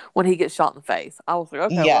he gets shot in the face. I was like,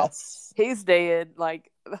 okay, Yes. well, he's dead.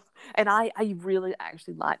 Like, and I really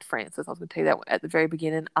actually liked Francis. I was going to tell you that at the very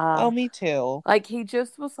beginning. Oh, me too. Like, he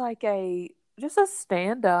just was like a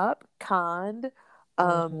stand up, kind,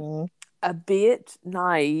 a bit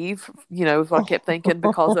naive, is what I kept thinking,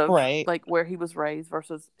 because of right. like where he was raised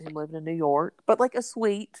versus him living in New York, but like a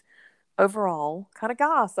sweet overall kind of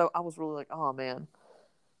guy. So I was really like, oh man.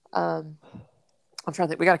 I'm trying to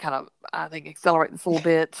think. We got to kind of, I think, accelerate this a little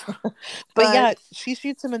bit. but yeah, she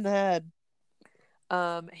shoots him in the head.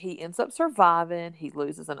 He ends up surviving. He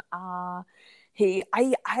loses an eye.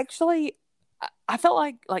 I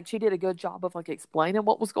felt like she did a good job of like explaining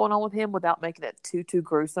what was going on with him without making it too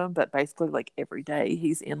gruesome. But basically, like, every day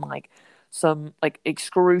he's in like some like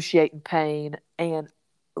excruciating pain. And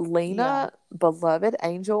Yeah. Lena, beloved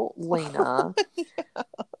angel Lena,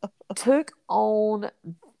 took on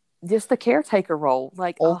just the caretaker role,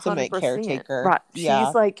 like Ultimate 100%. caretaker. Right?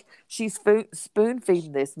 Yeah. She's spoon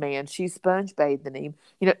feeding this man. She's sponge bathing him.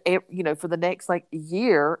 For the next like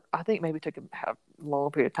year, I think maybe it took him a long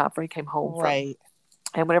period of time before he came home from. Right.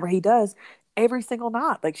 And whenever he does, every single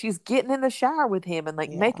night, like she's getting in the shower with him and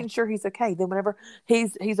like Yeah. making sure he's okay. Then whenever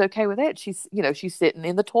he's okay with it, she's sitting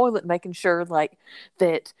in the toilet making sure like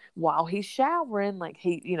that while he's showering, like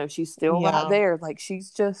she's still right Yeah. there. Like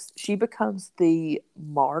she becomes the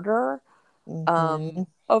martyr Hmm.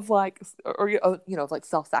 of like of like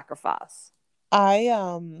self-sacrifice.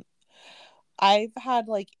 I I've had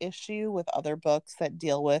like issue with other books that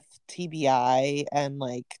deal with TBI and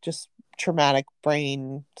like just traumatic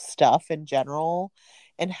brain stuff in general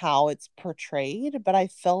and how it's portrayed, but I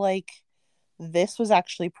feel like this was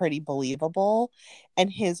actually pretty believable,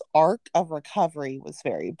 and his arc of recovery was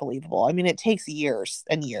very believable. I mean, it takes years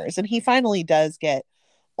and years, and he finally does get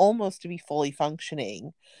almost to be fully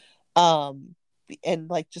functioning. Um and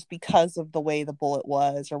like just because of the way the bullet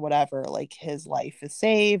was or whatever, like his life is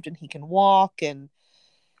saved and he can walk, and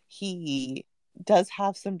he does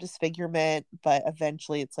have some disfigurement, but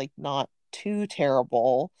eventually it's like not too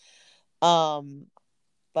terrible. Um,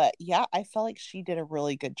 but yeah, I felt like she did a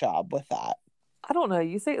really good job with that. I don't know.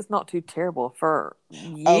 You say it's not too terrible for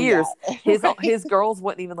Oh yeah, years. His right. his girls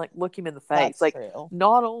wouldn't even like look him in the face. That's Like true.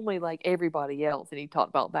 not only like everybody else, and he talked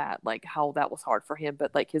about that, like how that was hard for him,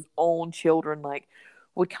 but like his own children, like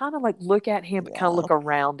would kind of like look at him, but kind of Yeah. look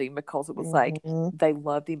around him because it was like Hmm. they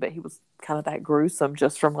loved him, but he was kind of that gruesome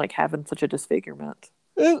just from like having such a disfigurement.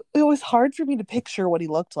 It was hard for me to picture what he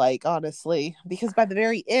looked like, honestly, because by the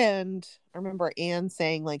very end, I remember Anne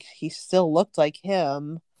saying like he still looked like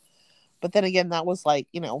him. But then again, that was like,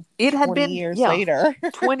 It had 20 been, years yeah, later.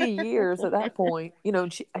 20 years at that point.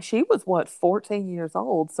 And she was what, 14 years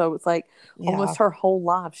old. So it's like Yeah, almost her whole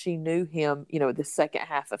life she knew him, the second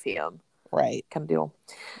half of him right. kind of deal.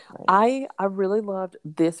 Right. I really loved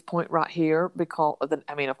this point right here because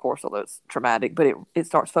I mean, of course, although it's traumatic, but it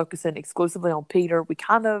starts focusing exclusively on Peter. We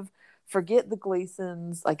kind of forget the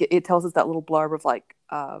Gleasons. Like it tells us that little blurb of like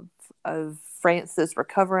of Francis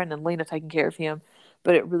recovering and Lena taking care of him,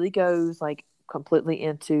 but it really goes like completely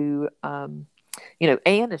into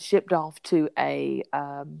Anne is shipped off to a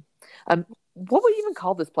what would you even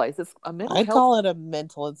call this place? It's a mental I'd health. call it a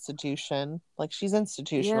mental institution. Like she's Yeah,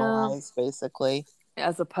 institutionalized, basically.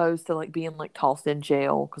 as opposed to like being like tossed in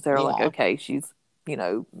jail because they're like, Yeah. okay, she's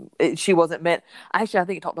she wasn't met. Actually, I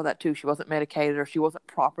think it talked about that too. She wasn't medicated or she wasn't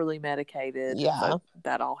properly medicated, and Yeah. so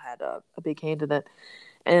that all had a big hand in it.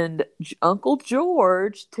 And Uncle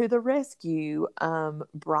George to the rescue.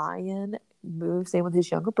 Brian moves in with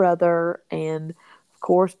his younger brother, and of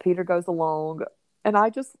course Peter goes along. And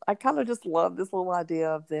I kind of just love this little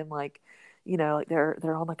idea of them like like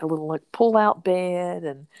they're on like a little like pull out bed,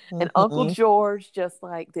 and Uncle Hmm. George just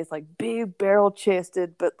like this like big barrel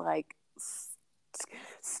chested but like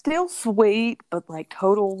still sweet but like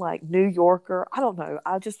total like New Yorker. I don't know,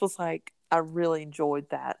 I just was like I really enjoyed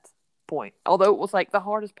that point, although it was like the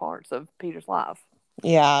hardest parts of Peter's life.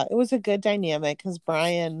 Yeah, it was a good dynamic because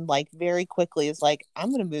Brian, like, very quickly is like, I'm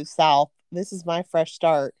going to move south. This is my fresh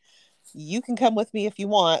start. You can come with me if you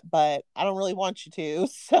want, but I don't really want you to.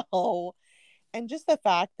 So, and just the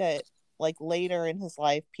fact that, like, later in his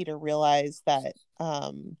life, Peter realized that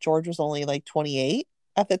George was only like 28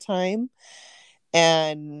 at the time,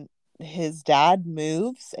 and his dad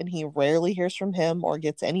moves and he rarely hears from him or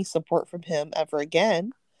gets any support from him ever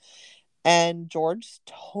again. And George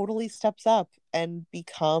totally steps up and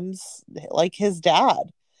becomes like his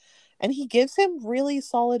dad. And he gives him really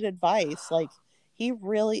solid advice. Like, he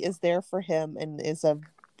really is there for him and is a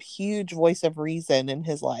huge voice of reason in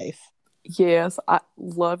his life. Yes, I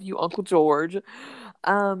love you, Uncle George.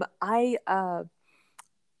 I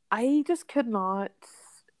just could not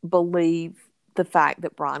believe the fact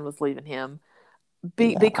that Brian was leaving him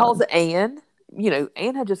Yeah. because Anne,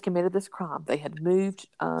 Anne had just committed this crime. They had moved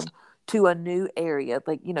to a new area.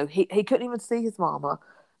 Like, he couldn't even see his mama.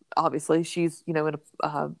 Obviously, she's, in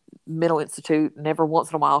a mental institute. And every once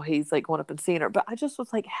in a while, he's like going up and seeing her. But I just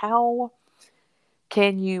was like, how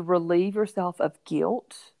can you relieve yourself of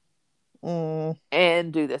guilt Mm,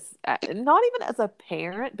 and do this? Not even as a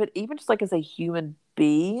parent, but even just like as a human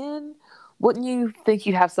being. Wouldn't you think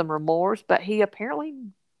you'd have some remorse? But he apparently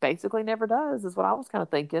basically never does, is what I was kind of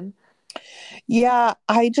thinking. yeah,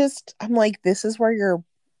 I'm like, this is where your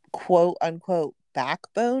quote unquote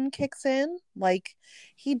backbone kicks in. Like,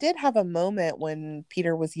 he did have a moment when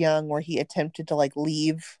Peter was young where he attempted to like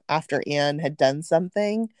leave after Anne had done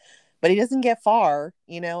something, but he doesn't get far,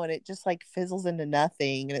 and it just like fizzles into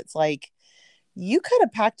nothing. And it's like, you could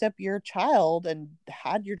have packed up your child and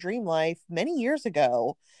had your dream life many years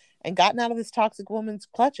ago and gotten out of this toxic woman's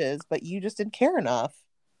clutches, but you just didn't care enough.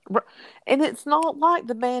 And it's not like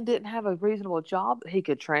the man didn't have a reasonable job that he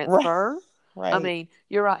could transfer. Right. I mean,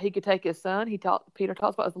 you're right. He could take his son. Peter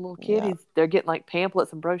talks about as a little kid. Yeah. They're getting like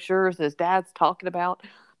pamphlets and brochures, and his dad's talking about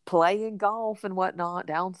playing golf and whatnot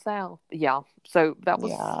down south. Yeah. So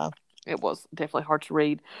it was definitely hard to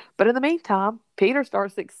read. But in the meantime, Peter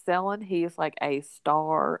starts excelling. He is like a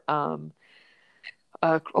star.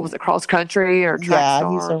 Was it cross country or track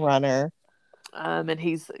star? Yeah, he's a runner.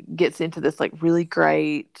 And gets into this like really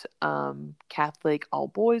great Catholic all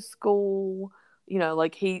boys school.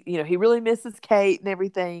 Like he really misses Kate and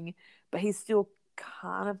everything, but he's still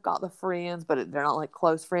kind of got the friends, but they're not like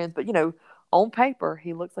close friends. But on paper,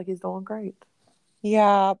 he looks like he's doing great.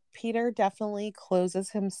 Yeah, Peter definitely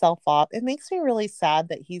closes himself off. It makes me really sad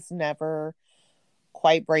that he's never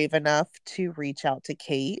quite brave enough to reach out to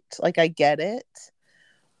Kate. Like, I get it.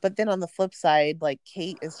 But then on the flip side, like,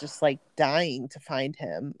 Kate is just like dying to find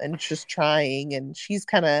him and just trying, and she's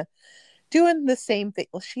kind of doing the same thing.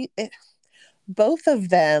 Well, both of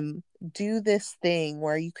them do this thing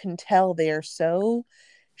where you can tell they are so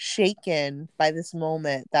shaken by this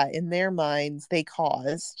moment that in their minds they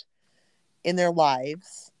caused in their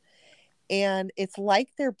lives. And it's like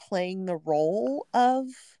they're playing the role of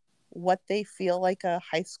what they feel like a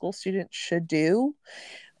high school student should do.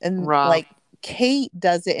 And like, Kate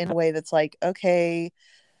does it in a way that's like, okay,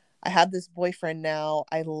 I have this boyfriend now.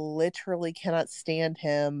 I literally cannot stand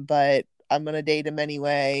him, but I'm going to date him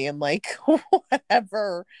anyway. And like,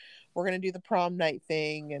 whatever, we're going to do the prom night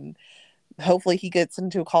thing. And hopefully he gets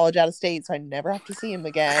into a college out of state so I never have to see him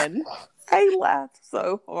again. I laughed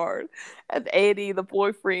so hard at Eddie, the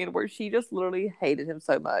boyfriend, where she just literally hated him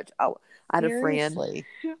so much. I had a friend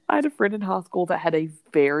in high school that had a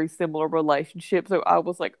very similar relationship. So I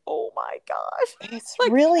was like, oh my gosh. It's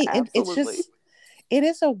like, really, it's just,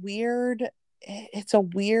 it's a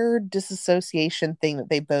weird disassociation thing that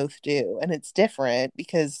they both do. And it's different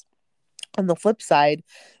because on the flip side,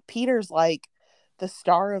 Peter's like the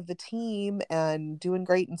star of the team and doing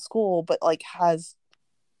great in school, but like has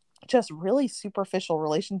just really superficial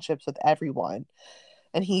relationships with everyone.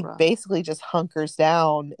 And he basically just hunkers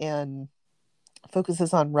down and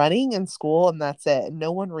focuses on running and school, and that's it. And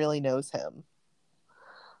no one really knows him.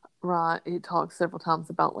 Right. He talks several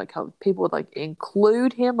times about like how people would like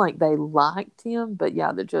include him, like they liked him, but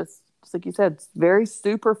yeah, they're just like you said, very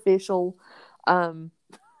superficial.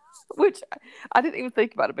 Which I didn't even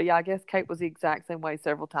think about it, but yeah, I guess Kate was the exact same way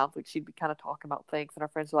several times. Like she'd be kind of talking about things, and our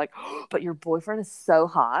friends were like, oh, "But your boyfriend is so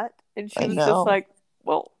hot," and she was just like,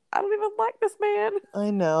 "Well, I don't even like this man."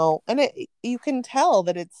 I know, and you can tell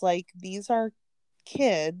that it's like these are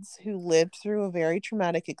kids who lived through a very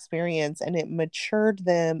traumatic experience, and it matured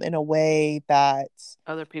them in a way that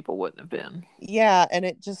other people wouldn't have been. Yeah, and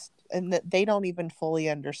that they don't even fully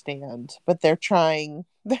understand, but they're trying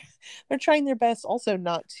their best also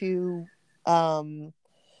not to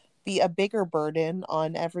be a bigger burden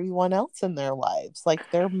on everyone else in their lives, like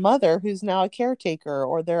their mother who's now a caretaker,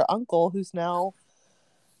 or their uncle who's now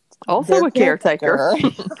also a caretaker.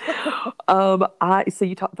 So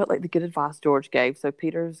you talked about like the good advice George gave. So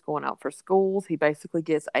Peter's going out for schools. He basically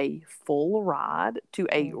gets a full ride to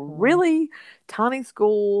a really tiny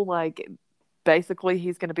school. Like basically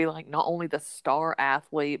he's going to be like not only the star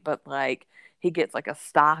athlete, but like he gets like a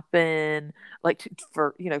stipend, like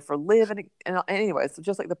for living. And anyway, so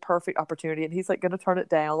just like the perfect opportunity, and he's like going to turn it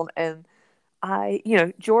down. And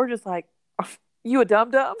George is like, "You a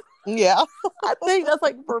dum-dum?" Yeah. I think that's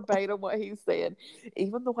like verbatim what he said.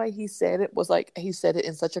 Even the way he said it was like he said it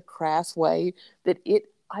in such a crass way that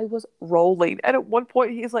I was rolling. And at one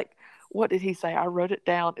point he's like, what did he say? I wrote it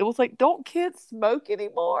down. It was like, don't kids smoke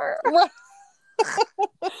anymore?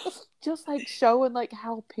 Just like showing like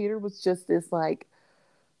how Peter was just this like,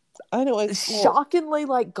 I know, it's shockingly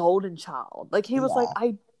like golden child. Like he was like,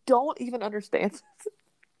 I don't even understand.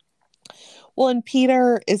 Well, and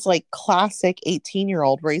Peter is like classic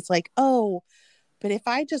 18-year-old where he's like, oh, but if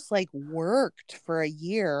I just like worked for a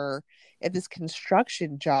year at this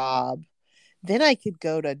construction job, then I could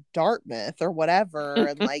go to Dartmouth or whatever.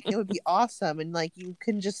 And like, it would be awesome. And like, you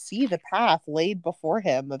can just see the path laid before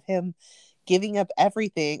him of him giving up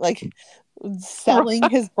everything, like selling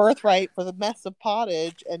his birthright for the mess of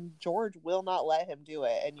pottage. And George will not let him do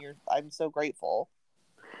it. And I'm so grateful.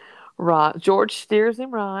 Right. George steers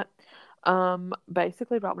him right.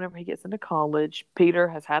 Basically, right whenever he gets into college, Peter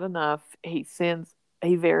has had enough. He sends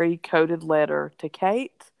a very coded letter to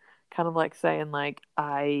Kate, kind of like saying, like,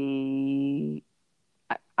 I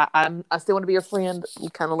still want to be your friend.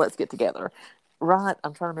 Kind of, let's get together. Right?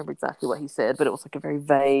 I'm trying to remember exactly what he said, but it was like a very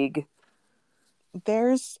vague.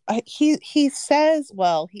 He says,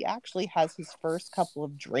 well, he actually has his first couple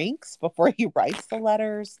of drinks before he writes the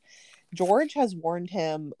letters. George has warned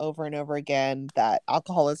him over and over again that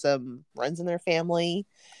alcoholism runs in their family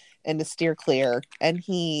and to steer clear. And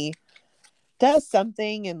he does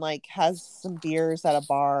something and like has some beers at a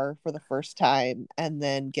bar for the first time and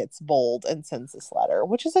then gets bold and sends this letter,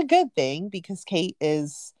 which is a good thing because Kate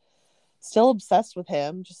is still obsessed with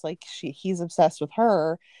him, just like he's obsessed with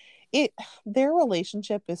her. Their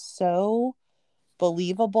relationship is so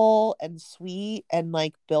believable and sweet and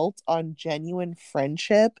like built on genuine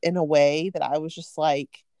friendship in a way that I was just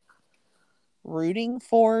like rooting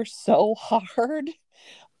for so hard.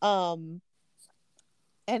 And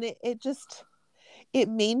it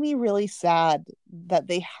made me really sad that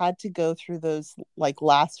they had to go through those like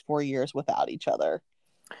last 4 years without each other.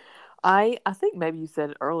 I think maybe you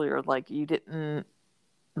said it earlier, like you didn't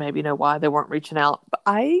maybe know why they weren't reaching out, but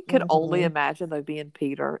I could only imagine though being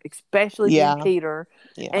Peter, especially being Peter,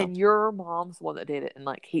 and your mom's the one that did it, and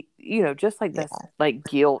like he, just like this like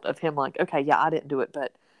guilt of him, like, okay, yeah, I didn't do it,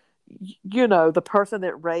 but the person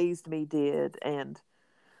that raised me did, and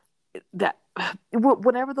that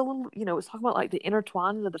whenever the little, it's talking about like the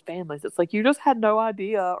intertwining of the families, it's like you just had no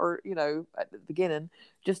idea, or at the beginning,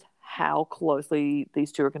 just how closely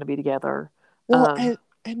these two are going to be together. Well,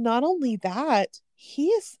 and not only that, he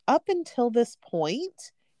is, up until this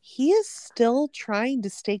point, he is still trying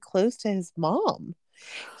to stay close to his mom.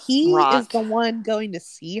 He is the one going to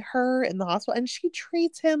see her in the hospital, and she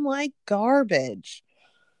treats him like garbage.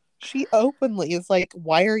 She openly is like,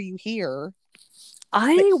 "Why are you here?"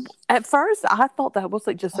 At first I thought that was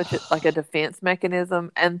like just such a defense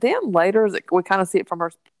mechanism, and then later as we kind of see it from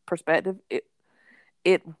her perspective,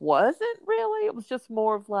 it wasn't really. It was just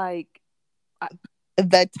more of like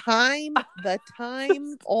the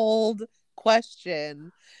time old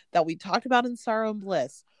question that we talked about in Sorrow and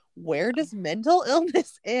Bliss. Where does mental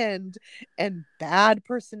illness end and bad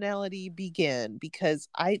personality begin? Because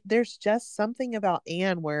there's just something about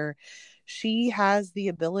Anne where she has the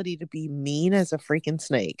ability to be mean as a freaking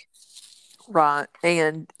snake. Right.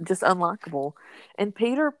 And just unlikable. And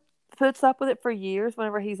Peter puts up with it for years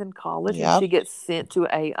whenever he's in college, and she gets sent to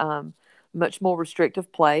a much more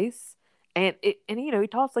restrictive place. And he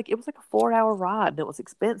talks like it was like a 4-hour ride, and it was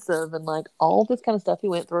expensive, and like all this kind of stuff he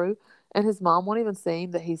went through. And his mom won't even see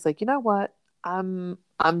him, that he's like, you know what? I'm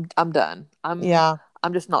done. I'm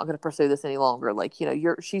just not going to pursue this any longer. Like,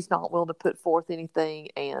 she's not willing to put forth anything,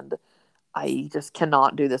 and I just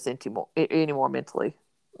cannot do this anymore mentally.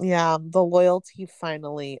 Yeah, the loyalty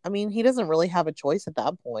finally. I mean, he doesn't really have a choice at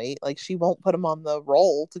that point. Like, she won't put him on the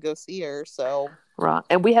roll to go see her, so. Right.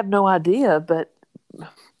 And we have no idea, but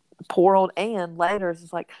poor old Anne later is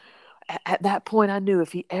just like, at that point I knew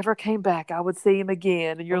if he ever came back, I would see him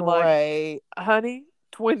again. And you're like, honey,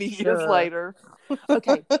 20 years later.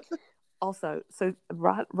 Okay. Also, so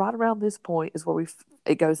right around this point is where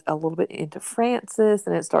it goes a little bit into Francis,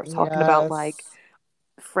 and it starts talking about like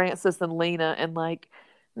Francis and Lena, and like,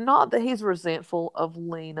 not that he's resentful of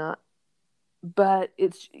Lena, but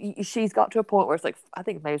she's got to a point where it's like, I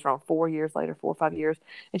think maybe it's around 4 years later, 4 or 5 years,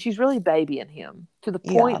 and she's really babying him to the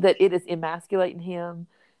point that it is emasculating him,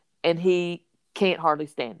 and he can't hardly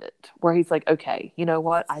stand it, where he's like, okay, you know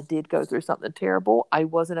what? I did go through something terrible. I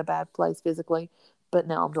was in a bad place physically, but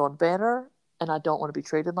now I'm doing better, and I don't want to be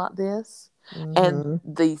treated like this. Mm-hmm. And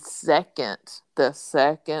the second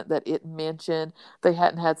that it mentioned they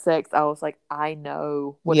hadn't had sex, I was like, I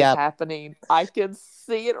know what is happening. I can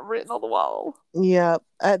see it written on the wall. Yeah,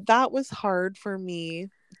 that was hard for me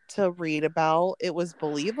to read about. It was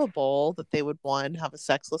believable that they would, one, have a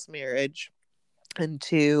sexless marriage, and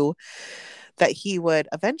two, that he would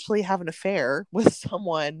eventually have an affair with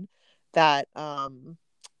someone that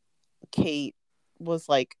Kate was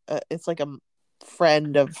like, it's like a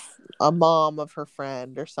friend of a mom of her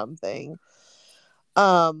friend or something.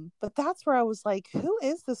 But that's where I was like, who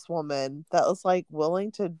is this woman that was like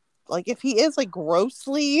willing to, like, if he is like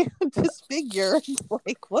grossly disfigured,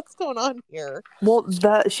 like, what's going on here? Well,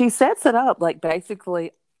 she sets it up like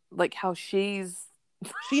basically like how she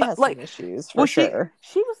has like, some issues for sure.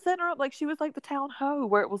 She was setting her up like she was like the town hoe,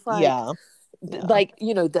 where it was like, like,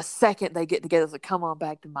 the second they get together, it's like, come on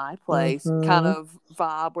back to my place, kind of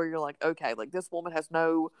vibe, where you're like, okay, like this woman has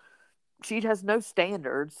no she has no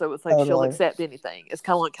standards, so it's like she'll Totally. accept anything. It's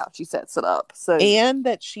kind of like how she sets it up. So And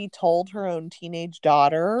that she told her own teenage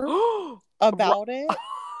daughter about it.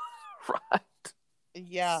 right.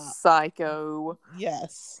 Yeah. Psycho.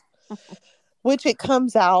 Yes. Which it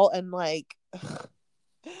comes out and like,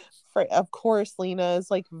 of course, Lena is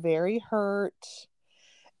like very hurt.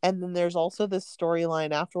 And then there's also this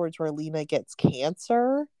storyline afterwards where Lena gets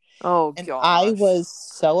cancer. Oh And I gosh. was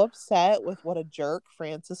so upset with what a jerk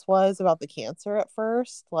Francis was about the cancer at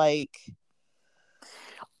first. Like,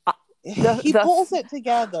 he pulls it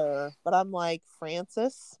together, but I'm like,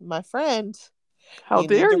 Francis, my friend, how you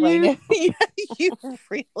need dare to rein you? it. You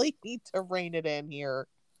really need to rein it in here.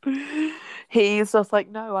 He's just like,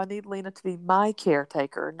 no, I need Lena to be my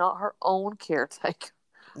caretaker, not her own caretaker.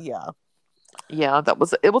 Yeah. Yeah,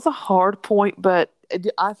 it was a hard point, but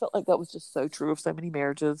I felt like that was just so true of so many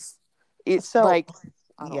marriages. It's So, like,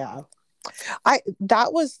 I don't yeah. know.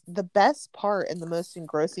 That was the best part and the most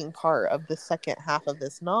engrossing part of the second half of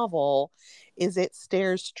this novel is it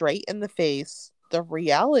stares straight in the face the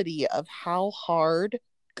reality of how hard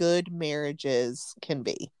good marriages can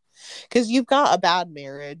be. Because you've got a bad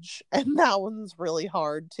marriage, and that one's really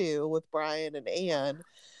hard too with Brian and Anne.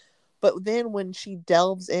 But then when she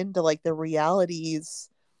delves into like the realities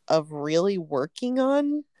of really working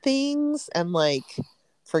on things and like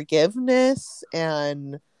forgiveness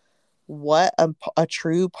and what a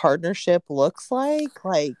true partnership looks like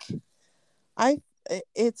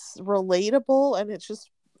it's relatable, and it's just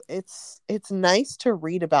it's nice to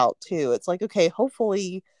read about too. It's like, okay,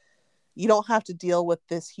 hopefully you don't have to deal with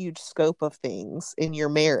this huge scope of things in your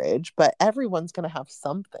marriage, but everyone's going to have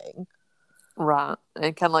something. Right.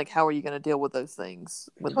 And kind of like, how are you going to deal with those things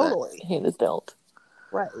when Totally. that hand is dealt?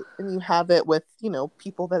 Right. And you have it with,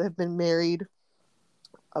 people that have been married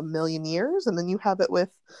a million years, and then you have it with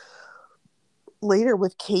later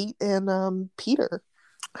with Kate and Peter.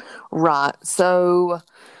 Right. So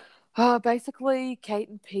basically, Kate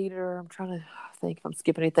and Peter, I'm trying to think if I'm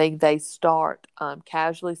skipping anything. They start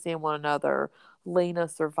casually seeing one another. Lena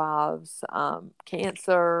survives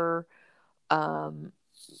cancer.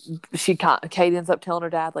 Kate ends up telling her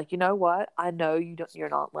dad, like, you know what? I know you're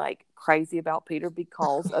not like crazy about Peter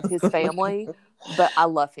because of his family, but I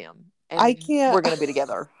love him, and we're gonna be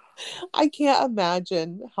together. I can't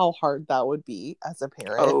imagine how hard that would be as a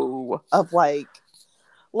parent. Oh, of like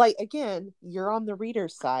again, you're on the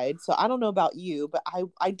reader's side, so I don't know about you, but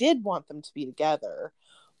I did want them to be together,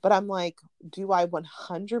 but I'm like, do I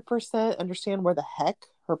 100% understand where the heck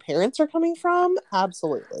her parents are coming from?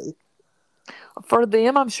 Absolutely. for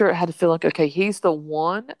them, I'm sure it had to feel like, okay, he's the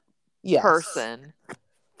one person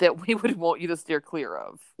that we would want you to steer clear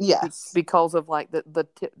of. Yes. Because of like the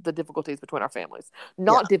difficulties between our families.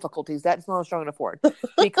 Not difficulties, that's not a strong enough word.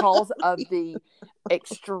 Because of the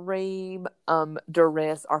extreme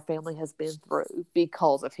duress our family has been through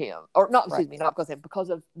because of him. Or not, excuse me, not because of him, because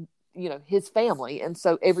of his family. And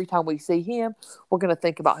so every time we see him, we're going to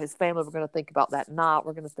think about his family. We're going to think about that night.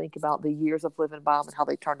 We're going to think about the years of living by him and how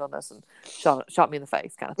they turned on us and shot me in the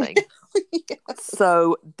face, kind of thing.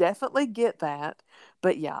 So definitely get that.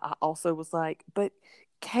 But yeah, I also was like, but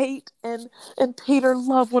Kate and Peter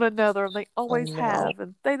love one another, and they always have,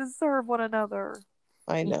 and they deserve one another.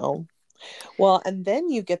 I know. Well, and then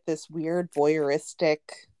you get this weird voyeuristic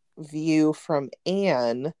view from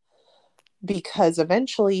Anne, because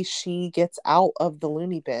eventually she gets out of the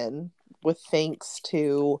loony bin with thanks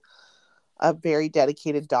to a very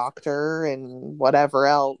dedicated doctor and whatever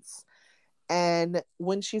else. And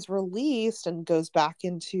when she's released and goes back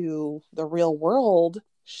into the real world,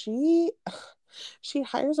 she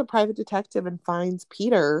hires a private detective and finds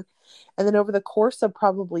Peter. And then over the course of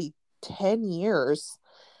probably 10 years,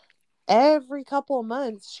 every couple of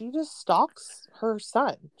months, she just stalks her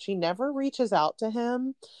son. She never reaches out to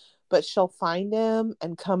him, but she'll find him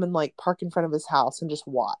and come and like park in front of his house and just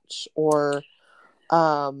watch. Or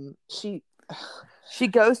she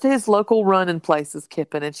goes to his local running places,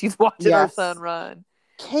 Kippen, and she's watching her son run.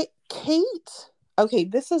 Kate, okay,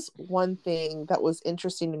 this is one thing that was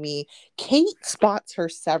interesting to me. Kate spots her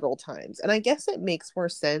several times, and I guess it makes more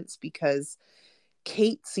sense because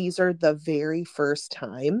Kate sees her the very first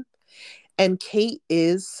time, and Kate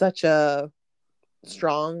is such a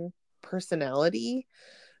strong personality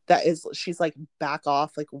that she's like, back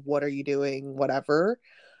off, like, what are you doing, whatever.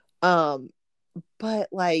 But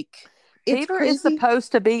like, Peter is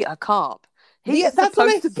supposed to be a cop. He is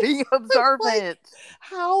supposed to be observant. Like,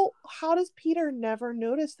 how does Peter never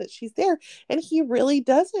notice that she's there? And he really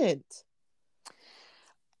doesn't.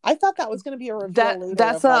 I thought that was going to be a reveal later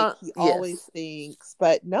that's of like he always yes. thinks,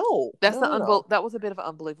 but no, That's no. that was a bit of an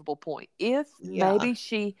unbelievable point. Yeah,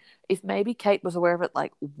 If maybe Kate was aware of it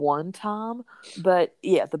like one time, but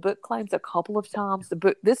yeah, the book claims a couple of times. The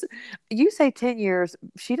book this you say 10 years,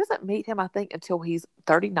 she doesn't meet him I think until he's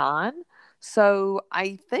 39. So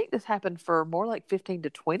I think this happened for more like 15 to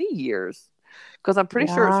 20 years because I'm pretty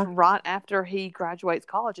sure it's yeah. right after he graduates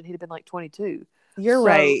college and he'd have been like 22. You're So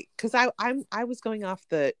right. Because I was going off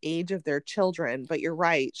the age of their children, but you're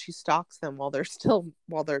right. She stalks them while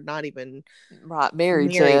they're not even right,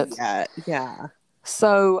 married married yet. yet. Yeah.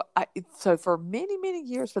 So for many, many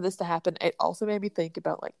years for this to happen, it also made me think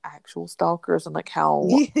about like actual stalkers and like how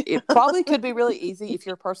it probably could be really easy if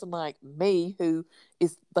you're a person like me who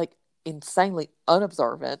is like insanely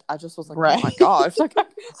unobservant. I just was like, oh Right. my gosh, like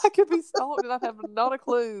I could be stalked and I have not a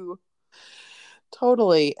clue.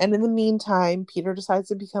 Totally. And in the meantime, Peter decides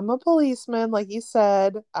to become a policeman, like you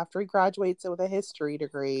said, after he graduates with a history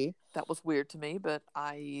degree. That was weird to me, but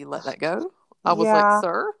I let that go. I was like, Yeah.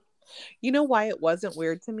 sir, You know why it wasn't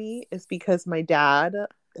weird to me is because my dad,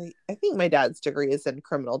 I think my dad's degree is in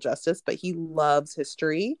criminal justice, but he loves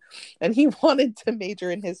history and he wanted to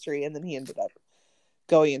major in history and then he ended up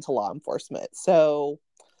going into law enforcement. So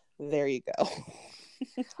there you go.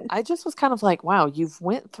 I just was kind of like, wow, you've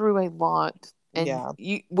went through a lot. And Yeah.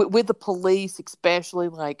 you with the police, especially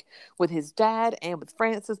like with his dad and with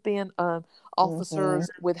Francis being Hmm. officers,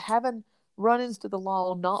 with having run-ins to the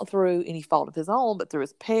law, not through any fault of his own, but through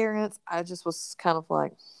his parents, I just was kind of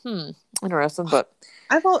like, interesting. But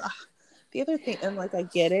I've all the other thing, and like I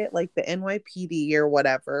get it, like the NYPD or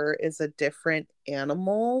whatever is a different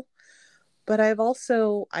animal, but I have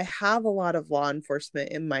a lot of law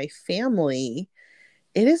enforcement in my family.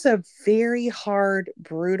 It is a very hard,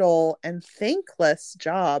 brutal, and thankless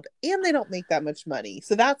job, and they don't make that much money.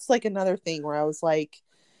 So that's like another thing where I was like,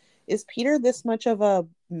 is Peter this much of a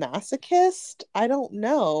masochist? I don't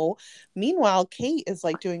know. Meanwhile, Kate is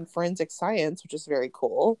like doing forensic science, which is very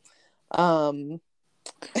cool. Um,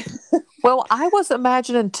 well, I was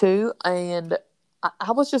imagining too, and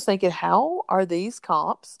I was just thinking, how are these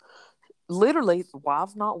cops? Literally,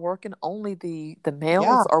 wives not working, only the yeah.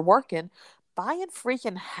 males are working, buying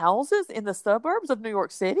freaking houses in the suburbs of New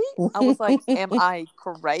York City. I was like, am I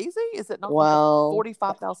crazy? Is it not like a Well,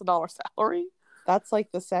 $45,000 salary? that's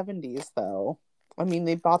like the 70s, though. I mean,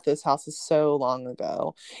 they bought those houses so long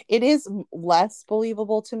ago. It is less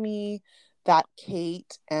believable to me that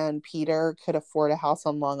Kate and Peter could afford a house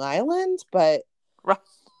on Long Island, but Right.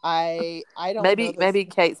 I don't know this. Maybe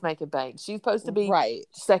Kate's making bank. She's supposed to be Right.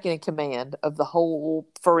 second in command of the whole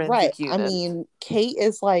Right. forensic I unit. mean, Kate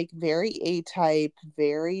is like very A-type,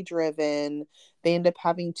 very driven. They end up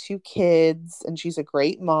having two kids and she's a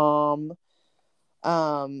great mom.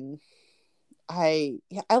 Um I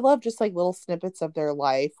love just like little snippets of their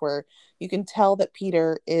life where you can tell that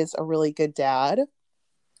Peter is a really good dad,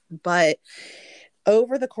 but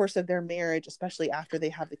over the course of their marriage, especially after they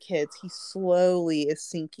have the kids, he slowly is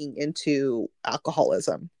sinking into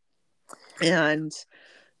alcoholism. And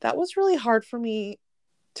that was really hard for me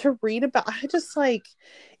to read about. I just like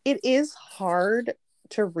it is hard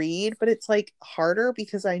to read, but it's like harder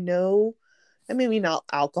because I know, and maybe not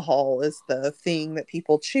alcohol is the thing that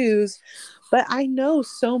people choose, but I know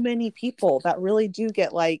so many people that really do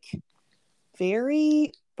get like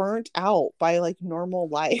very burnt out by like normal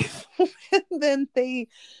life. And then they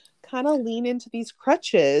kind of lean into these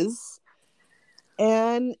crutches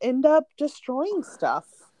and end up destroying stuff.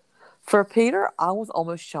 For Peter, I was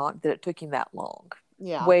almost shocked that it took him that long.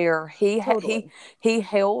 Yeah, Where totally. he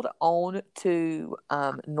held on to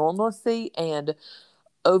normalcy and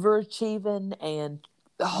overachieving and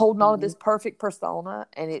holding on to Mhm. this perfect persona,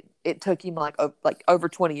 and it took him like over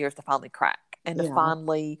 20 years to finally crack and to Yeah.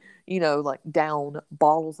 finally like down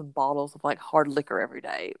bottles and bottles of like hard liquor every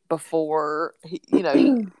day before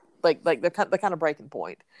like the kind of breaking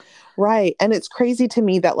point. Right. And it's crazy to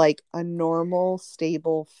me that like a normal,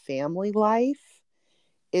 stable family life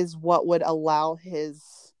is what would allow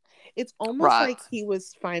his. It's almost Right. like he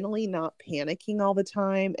was finally not panicking all the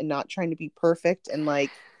time and not trying to be perfect and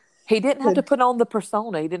like He didn't have to could. put on the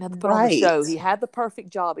persona. He didn't have to put on the Right. show. He had the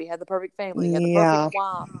perfect job. He had the perfect family. He had the perfect Yeah.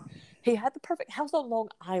 wife. He had the perfect house on Long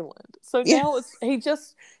Island. So Yeah. now he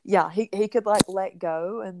just, yeah, he could like let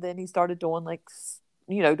go. And then he started doing like,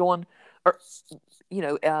 doing, or,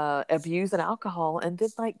 abuse and alcohol and then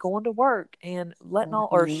like going to work and letting all,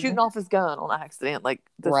 or Mhm. shooting off his gun on accident. Like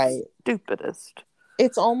the Right. stupidest.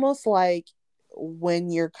 It's almost like when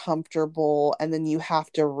you're comfortable and then you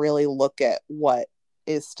have to really look at what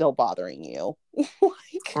is still bothering you.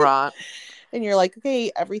 Like Right. and you're like,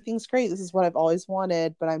 okay, everything's great. This is what I've always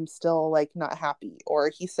wanted, but I'm still like not happy. Or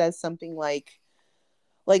he says something like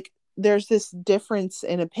there's this difference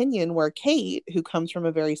in opinion where Kate, who comes from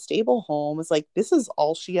a very stable home, is like, this is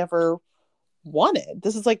all she ever wanted.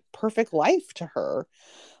 This is like perfect life to her.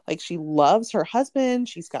 Like, she loves her husband.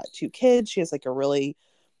 She's got 2 kids. She has like a really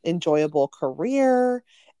enjoyable career.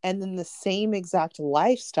 And then the same exact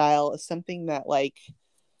lifestyle is something that like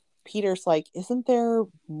Peter's like, isn't there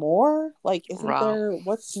more? Like, isn't Right. there,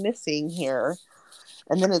 what's missing here?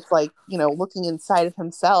 And then it's like, looking inside of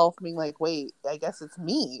himself, being like, wait, I guess it's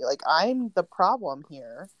me. Like, I'm the problem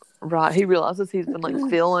here. Right. He realizes he's been like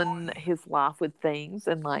filling his life with things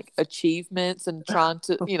and like achievements and trying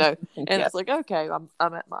to, and Yeah. it's like, okay, I'm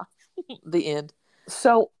at my the end.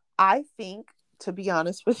 So I think, to be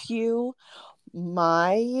honest with you,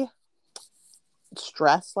 my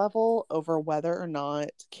stress level over whether or not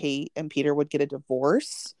Kate and Peter would get a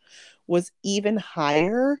divorce was even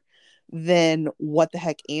higher than what the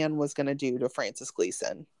heck Anne was going to do to Francis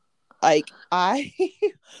Gleason. Like, I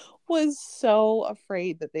was so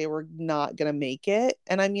afraid that they were not going to make it.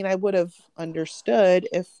 And I mean, I would have understood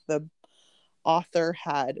if the author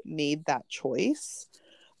had made that choice.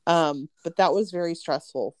 But that was very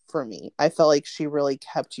stressful for me. I felt like she really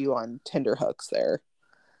kept you on tenterhooks there.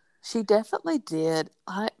 She definitely did.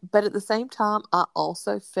 But at the same time, I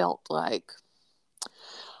also felt like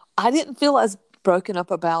I didn't feel as broken up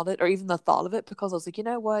about it or even the thought of it, because I was like, you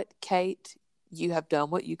know what, Kate, you have done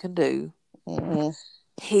what you can do. Mm-hmm.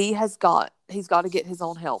 He's got to get his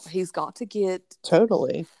own help. He's got to get.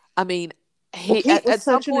 Totally. I mean, Kate was at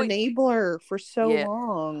some such an point, enabler for so yeah,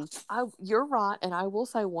 long. You're right, and I will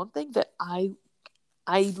say one thing that I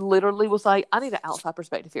literally will say, I need an outside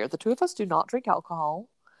perspective here. The two of us do not drink alcohol.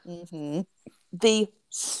 Mm-hmm. The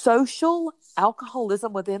social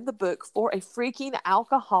alcoholism within the book for a freaking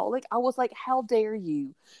alcoholic, I was like, how dare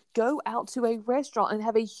you go out to a restaurant and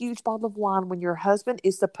have a huge bottle of wine when your husband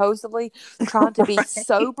is supposedly trying to be Right.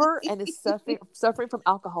 sober and is suffering from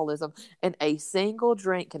alcoholism, and a single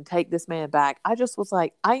drink can take this man back. I just was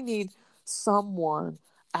like, I need someone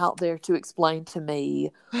out there to explain to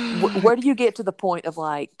me where do you get to the point of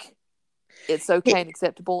like it's okay and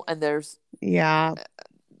acceptable, and there's Yeah.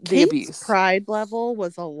 the Kate's abuse. pride level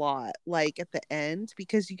was a lot, like at the end,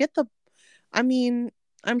 because you get I mean,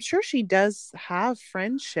 I'm sure she does have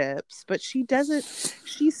friendships, but she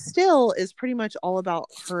still is pretty much all about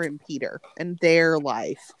her and Peter and their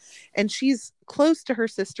life. And she's close to her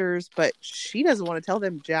sisters, but she doesn't want to tell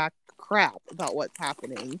them jack crap about what's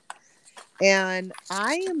happening. And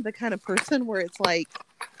I am the kind of person where it's like,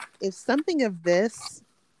 if something of this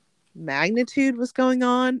magnitude was going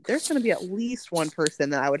on, there's going to be at least one person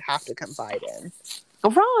that I would have to confide in.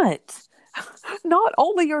 Right. Not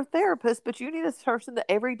only your therapist, but you need a person that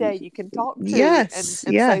every day you can talk to Yes,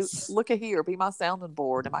 and yes. say, look at here, be my sounding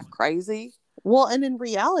board. Am I crazy? Well, and in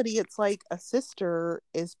reality, it's like a sister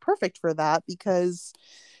is perfect for that, because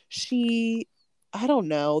I don't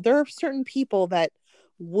know, there are certain people that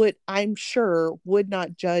I'm sure would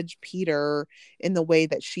not judge Peter in the way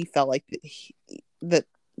that she felt like that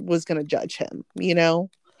was going to judge him,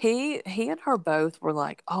 He and her both were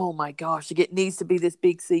like, oh my gosh, it needs to be this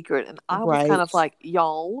big secret. And I was Right. kind of like,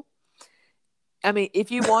 y'all, I mean, if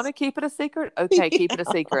you want to keep it a secret, okay, keep it a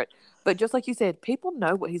secret. But just like you said, people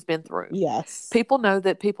know what he's been through. Yes. People know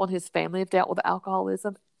that people in his family have dealt with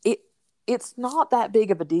alcoholism. It's not that big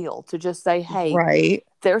of a deal to just say, hey, right,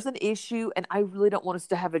 there's an issue and I really don't want us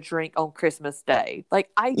to have a drink on Christmas Day. Like,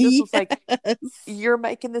 I just was like, you're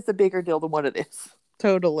making this a bigger deal than what it is.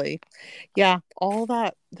 Totally. Yeah, all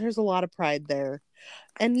that. There's a lot of pride there.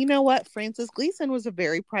 And you know what? Francis Gleason was a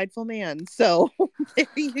very prideful man. So there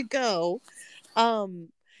you go.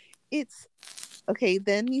 It's okay.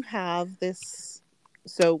 Then you have this.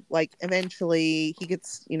 So like eventually he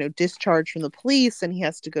gets, discharged from the police and he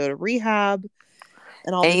has to go to rehab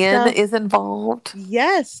and all this Anne stuff. is involved.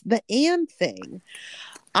 Yes. The Anne thing.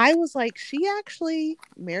 I was like,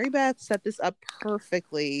 Mary Beth set this up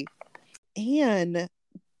perfectly. And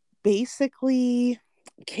basically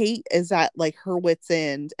Kate is at like her wit's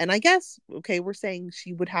end, and I guess, okay, we're saying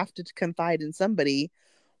she would have to confide in somebody.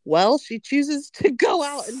 Well, she chooses to go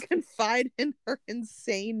out and confide in her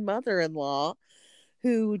insane mother-in-law,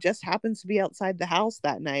 who just happens to be outside the house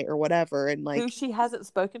that night or whatever, and like, who she hasn't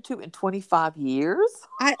spoken to in 25 years.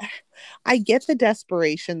 I get the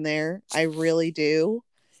desperation there. I really do.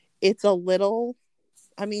 It's a little,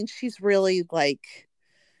 I mean, she's really like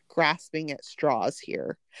grasping at straws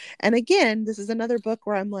here. And again, this is another book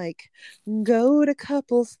where I'm like, go to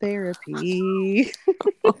couples therapy.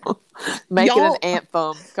 Make it an Y'all,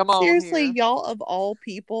 anthem. Come on seriously, here. y'all of all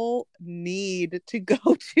people need to go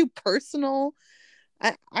to personal.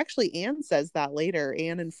 Actually, Anne says that later.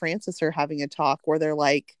 Anne and Francis are having a talk where they're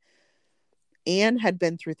like, Anne had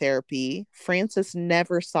been through therapy. Francis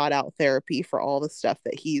never sought out therapy for all the stuff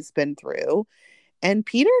that he's been through. And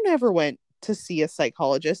Peter never went to see a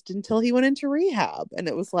psychologist until he went into rehab. And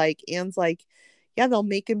it was like, Anne's like, yeah, they'll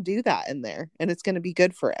make him do that in there and it's going to be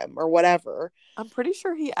good for him or whatever. I'm pretty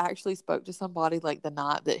sure he actually spoke to somebody like the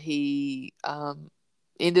night that he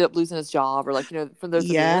ended up losing his job, or like, from those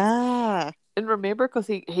events. Yeah. And remember, because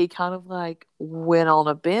he kind of like went on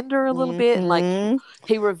a bender a little bit, and like Mhm.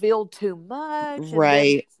 he revealed too much, and then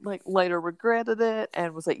Right. like later regretted it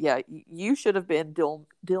and was like, yeah, you should have been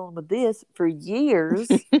dealing with this for years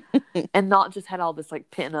and not just had all this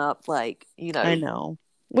like pent up, like, I know.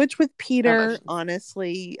 Which with Peter, emotions.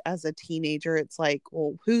 honestly, as a teenager, it's like,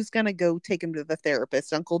 well, who's going to go take him to the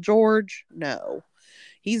therapist? Uncle George? No.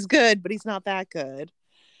 He's good, but he's not that good.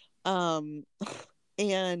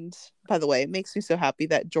 And by the way, it makes me so happy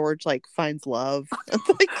that George like finds love. It's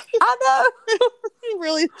like, I know. he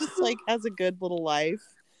really just like has a good little life.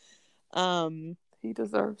 He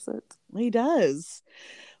deserves it. He does.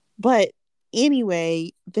 But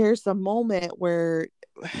anyway, there's a moment where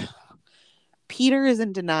Peter is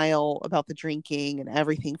in denial about the drinking and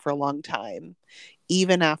everything for a long time,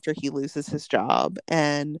 even after he loses his job.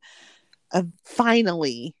 And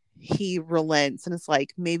finally, he relents and it's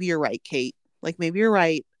like, maybe you're right, Kate. Like, maybe you're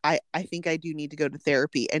right. I think I do need to go to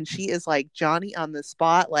therapy. And she is like, Johnny on the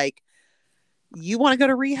spot, like, you want to go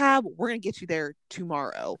to rehab? We're going to get you there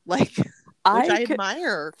tomorrow. Like, which I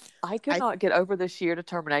admire. I could not get over the sheer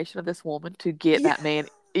determination of this woman to get Yeah. that man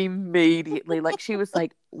immediately. Like, she was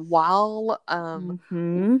like, while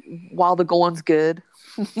the going's good,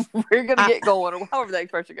 we're going to get going, or however that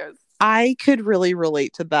expression goes. I could really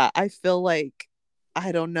relate to that. I feel like,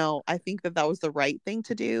 I don't know. I think that was the right thing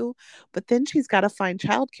to do. But then she's got to find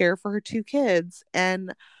childcare for her 2 kids.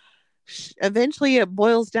 And eventually it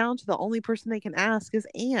boils down to the only person they can ask is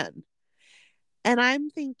Anne. And I'm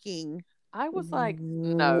thinking, I was like,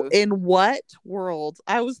 no. In what world?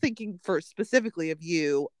 I was thinking for specifically of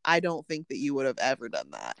you. I don't think that you would have ever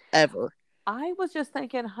done that. Ever. I was just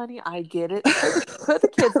thinking, honey, I get it. Put the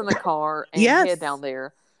kids in the car and head down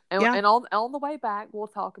there. And on the way back, we'll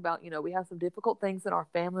talk about, we have some difficult things in our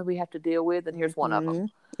family we have to deal with, and here's one of them.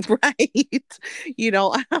 Right.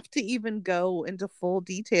 I have to even go into full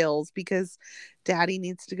details because Daddy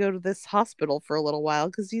needs to go to this hospital for a little while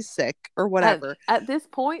because he's sick or whatever. At this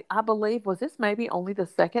point, I believe, was this maybe only the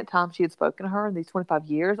second time she had spoken to her in these 25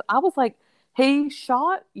 years? I was like, he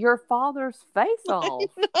shot your father's face off.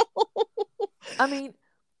 I mean,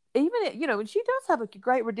 even, and she does have a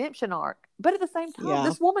great redemption arc, but at the same time,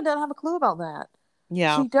 this woman doesn't have a clue about that.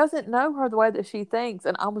 Yeah. She doesn't know her the way that she thinks.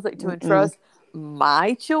 And I was like, to entrust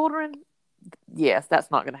my children, yes,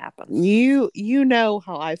 that's not going to happen. You know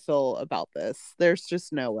how I feel about this. There's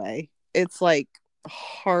just no way. It's like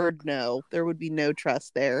hard no. There would be no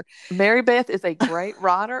trust there. Mary Beth is a great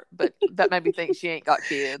writer, but that made me think she ain't got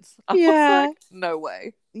kids. I was like, no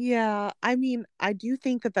way. Yeah, I mean, I do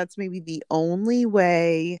think that that's maybe the only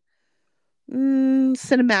way,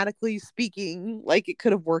 cinematically speaking, like it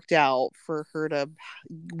could have worked out for her to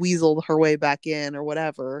weasel her way back in or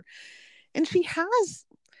whatever. And she has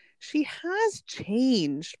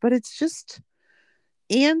changed, but it's just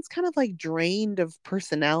Anne's kind of like drained of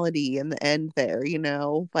personality in the end there,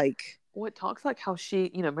 like. Well, it talks like how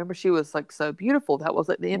she, remember she was like so beautiful. That was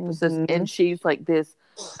like the emphasis. And she's like this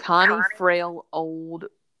tiny, frail, old,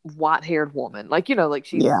 white-haired woman. Like, like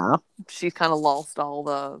she's kind of lost all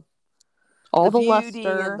the beauty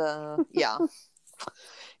luster. and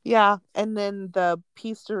Yeah, and then the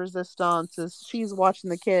piece de resistance is she's watching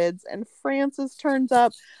the kids, and Francis turns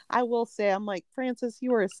up. I will say, I'm like, Francis,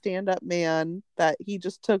 you are a stand-up man that he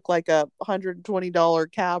just took like a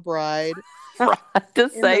 $120 cab ride to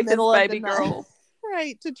save his baby girl.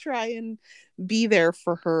 Right, to try and be there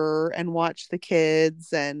for her and watch the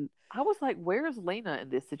kids. And I was like, where's Lena in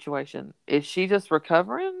this situation? Is she just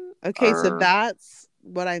recovering? Okay, so that's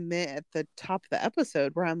what I meant at the top of the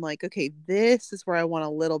episode, where I'm like, okay, this is where I want a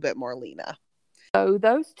little bit more Lena. So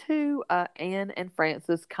those two, Anne and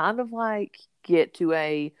Francis, kind of like get to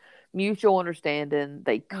a mutual understanding.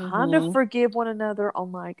 They kind of forgive one another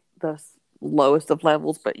on like the lowest of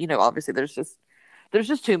levels, but obviously there's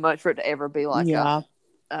just too much for it to ever be like a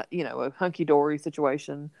hunky dory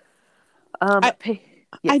situation.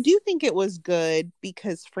 I do think it was good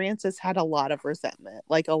because Francis had a lot of resentment,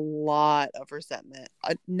 like a lot of resentment,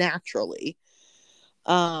 naturally.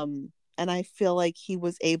 And I feel like he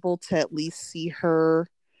was able to at least see her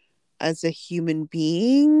as a human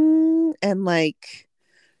being and like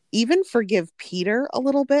even forgive Peter a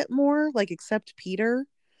little bit more, like accept Peter.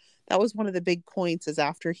 That was one of the big points is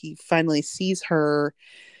after he finally sees her,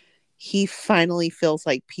 he finally feels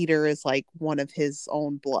like Peter is like one of his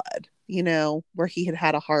own blood, you know, where he had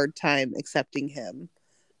had a hard time accepting him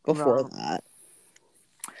before that.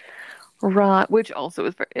 Right, which also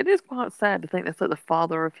is it is quite sad to think that's like the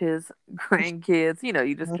father of his grandkids. You know,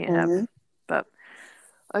 you just can't have. But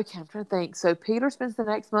okay, I'm trying to think. So Peter spends the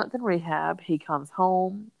next month in rehab. He comes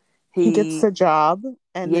home. He gets a job,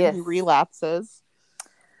 and then he relapses.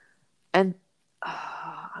 And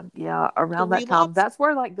around that time, that's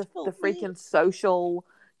where like the freaking social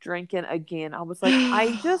drinking again. I was like,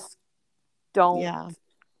 I just don't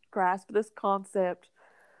grasp this concept.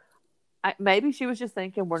 Maybe she was just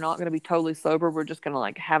thinking we're not going to be totally sober. We're just going to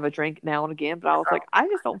like have a drink now and again. But I was like, I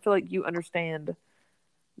just don't feel like you understand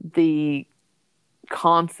the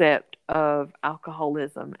concept of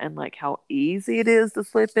alcoholism and like how easy it is to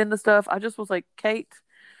slip into stuff. I just was like, Kate,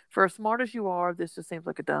 for as smart as you are, this just seems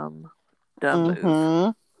like a dumb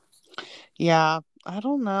move. Yeah, I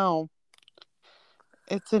don't know.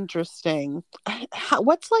 It's interesting.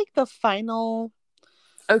 What's like the final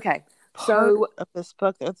part of this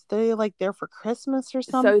book? Are they like there for Christmas or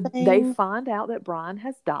something? So they find out that Brian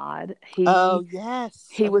has died. He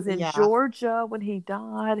was in Georgia when he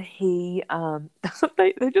died. He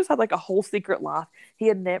they just had like a whole secret life. He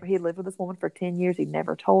had lived with this woman for 10 years. He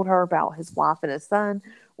never told her about his wife and his son.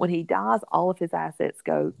 When he dies, all of his assets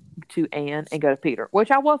go to Anne and go to Peter,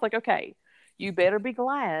 which I was like, okay, you better be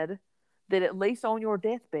glad that at least on your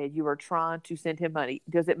deathbed you are trying to send him money.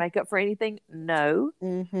 Does it make up for anything? No.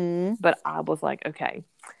 But I was like, okay.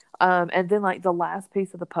 And then like the last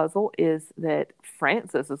piece of the puzzle is that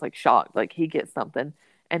Francis is like shocked, like he gets something,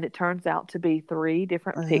 and it turns out to be 3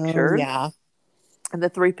 different pictures. And the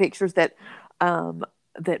 3 pictures that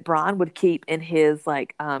that Brian would keep in his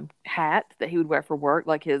like hat that he would wear for work,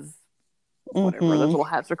 like his whatever those little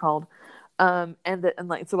hats are called. And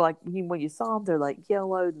like so like when you saw them, they're like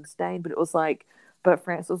yellowed and stained, but it was like, but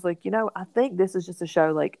Francis was like, I think this is just to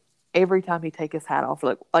show like every time he'd take his hat off,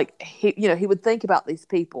 like he he would think about these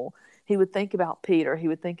people. He would think about Peter. He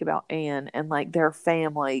would think about Anne and like their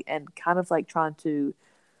family, and kind of like trying to,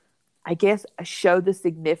 I guess, show the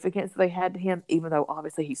significance they had to him, even though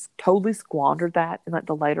obviously he's totally squandered that in like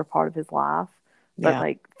the later part of his life. But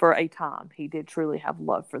like for a time, he did truly have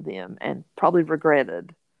love for them, and probably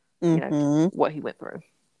regretted, what he went through,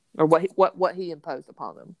 or what he imposed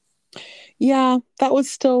upon them. Yeah, that was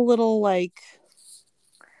still a little like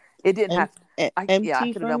it didn't have empty I could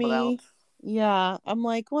have for done me. without. Yeah, I'm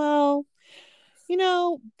like, well,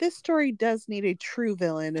 this story does need a true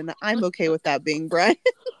villain, and I'm okay with that being Brian.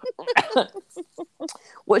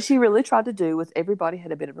 What she really tried to do was everybody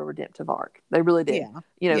had a bit of a redemptive arc. They really did.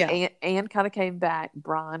 Anne kind of came back.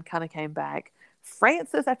 Brian kind of came back.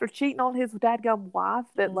 Francis, after cheating on his dadgum wife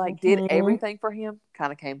that like did everything for him,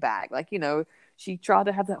 kind of came back. Like, she tried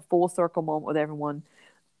to have that full circle moment with everyone.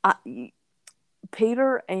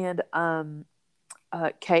 Peter and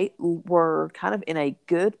Kate were kind of in a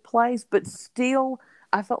good place, but still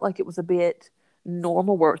I felt like it was a bit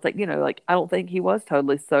normal where it's like, like I don't think he was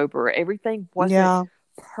totally sober. Everything wasn't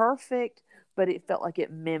perfect, but it felt like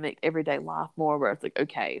it mimicked everyday life more, where it's like,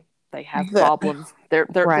 okay, they have problems. They're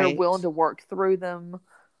willing to work through them.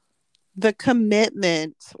 The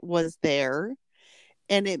commitment was there,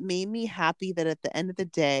 and it made me happy that at the end of the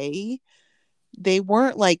day, they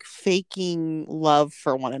weren't like faking love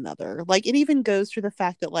for one another. Like it even goes through the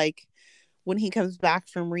fact that like when he comes back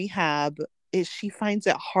from rehab, she finds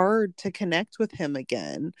it hard to connect with him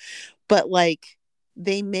again. But like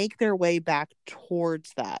they make their way back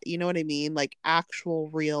towards that. You know what I mean? Like actual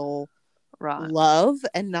real love,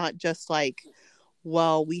 and not just like,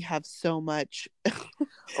 well, we have so much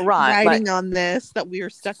riding on this that we are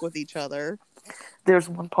stuck with each other. There's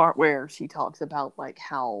one part where she talks about like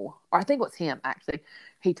how, or I think it was him actually,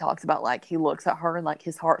 he talks about like he looks at her and like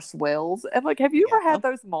his heart swells. And like, have you ever had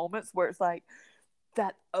those moments where it's like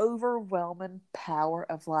that overwhelming power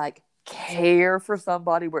of like care for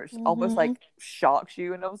somebody where it's almost like shocks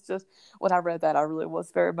you? And it was just, when I read that, I really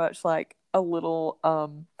was very much like a little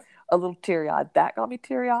teary-eyed. That got me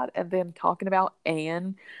teary-eyed. And then talking about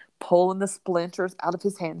Anne pulling the splinters out of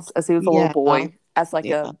his hands as he was a little boy, as like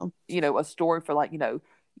a story for like,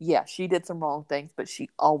 she did some wrong things, but she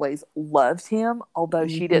always loved him, although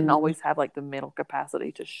she didn't always have like the mental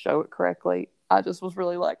capacity to show it correctly. I just was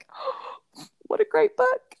really like, what a great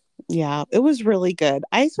book. Yeah, it was really good.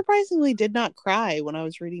 I surprisingly did not cry when I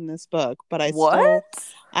was reading this book, but What?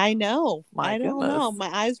 I know. My I don't goodness. know. My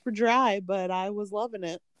eyes were dry, but I was loving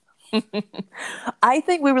it. I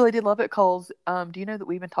think we really did love it because do you know that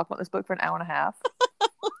we've been talking about this book for an hour and a half?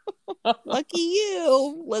 Lucky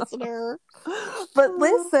you, listener. But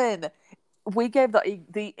listen, we gave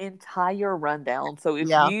the entire rundown. So if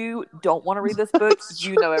Yeah. you don't want to read this book,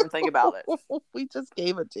 you know everything about it. We just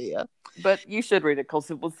gave it to you. But you should read it because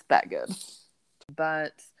it was that good.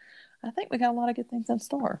 But I think we got a lot of good things in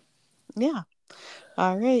store. Yeah.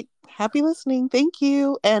 All right. Happy listening. Thank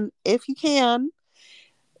you. And if you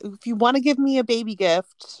want to give me a baby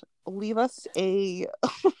gift, please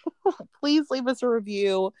leave us a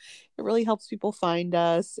review. It really helps people find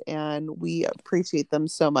us, and we appreciate them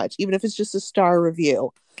so much, even if it's just a star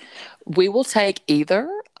review. We will take either.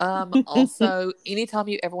 Also, anytime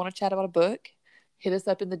you ever want to chat about a book, hit us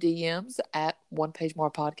up in the DMs at One Page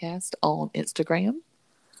More Podcast on Instagram.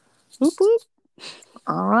 Whoop, whoop.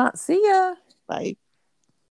 All right. See ya. Bye.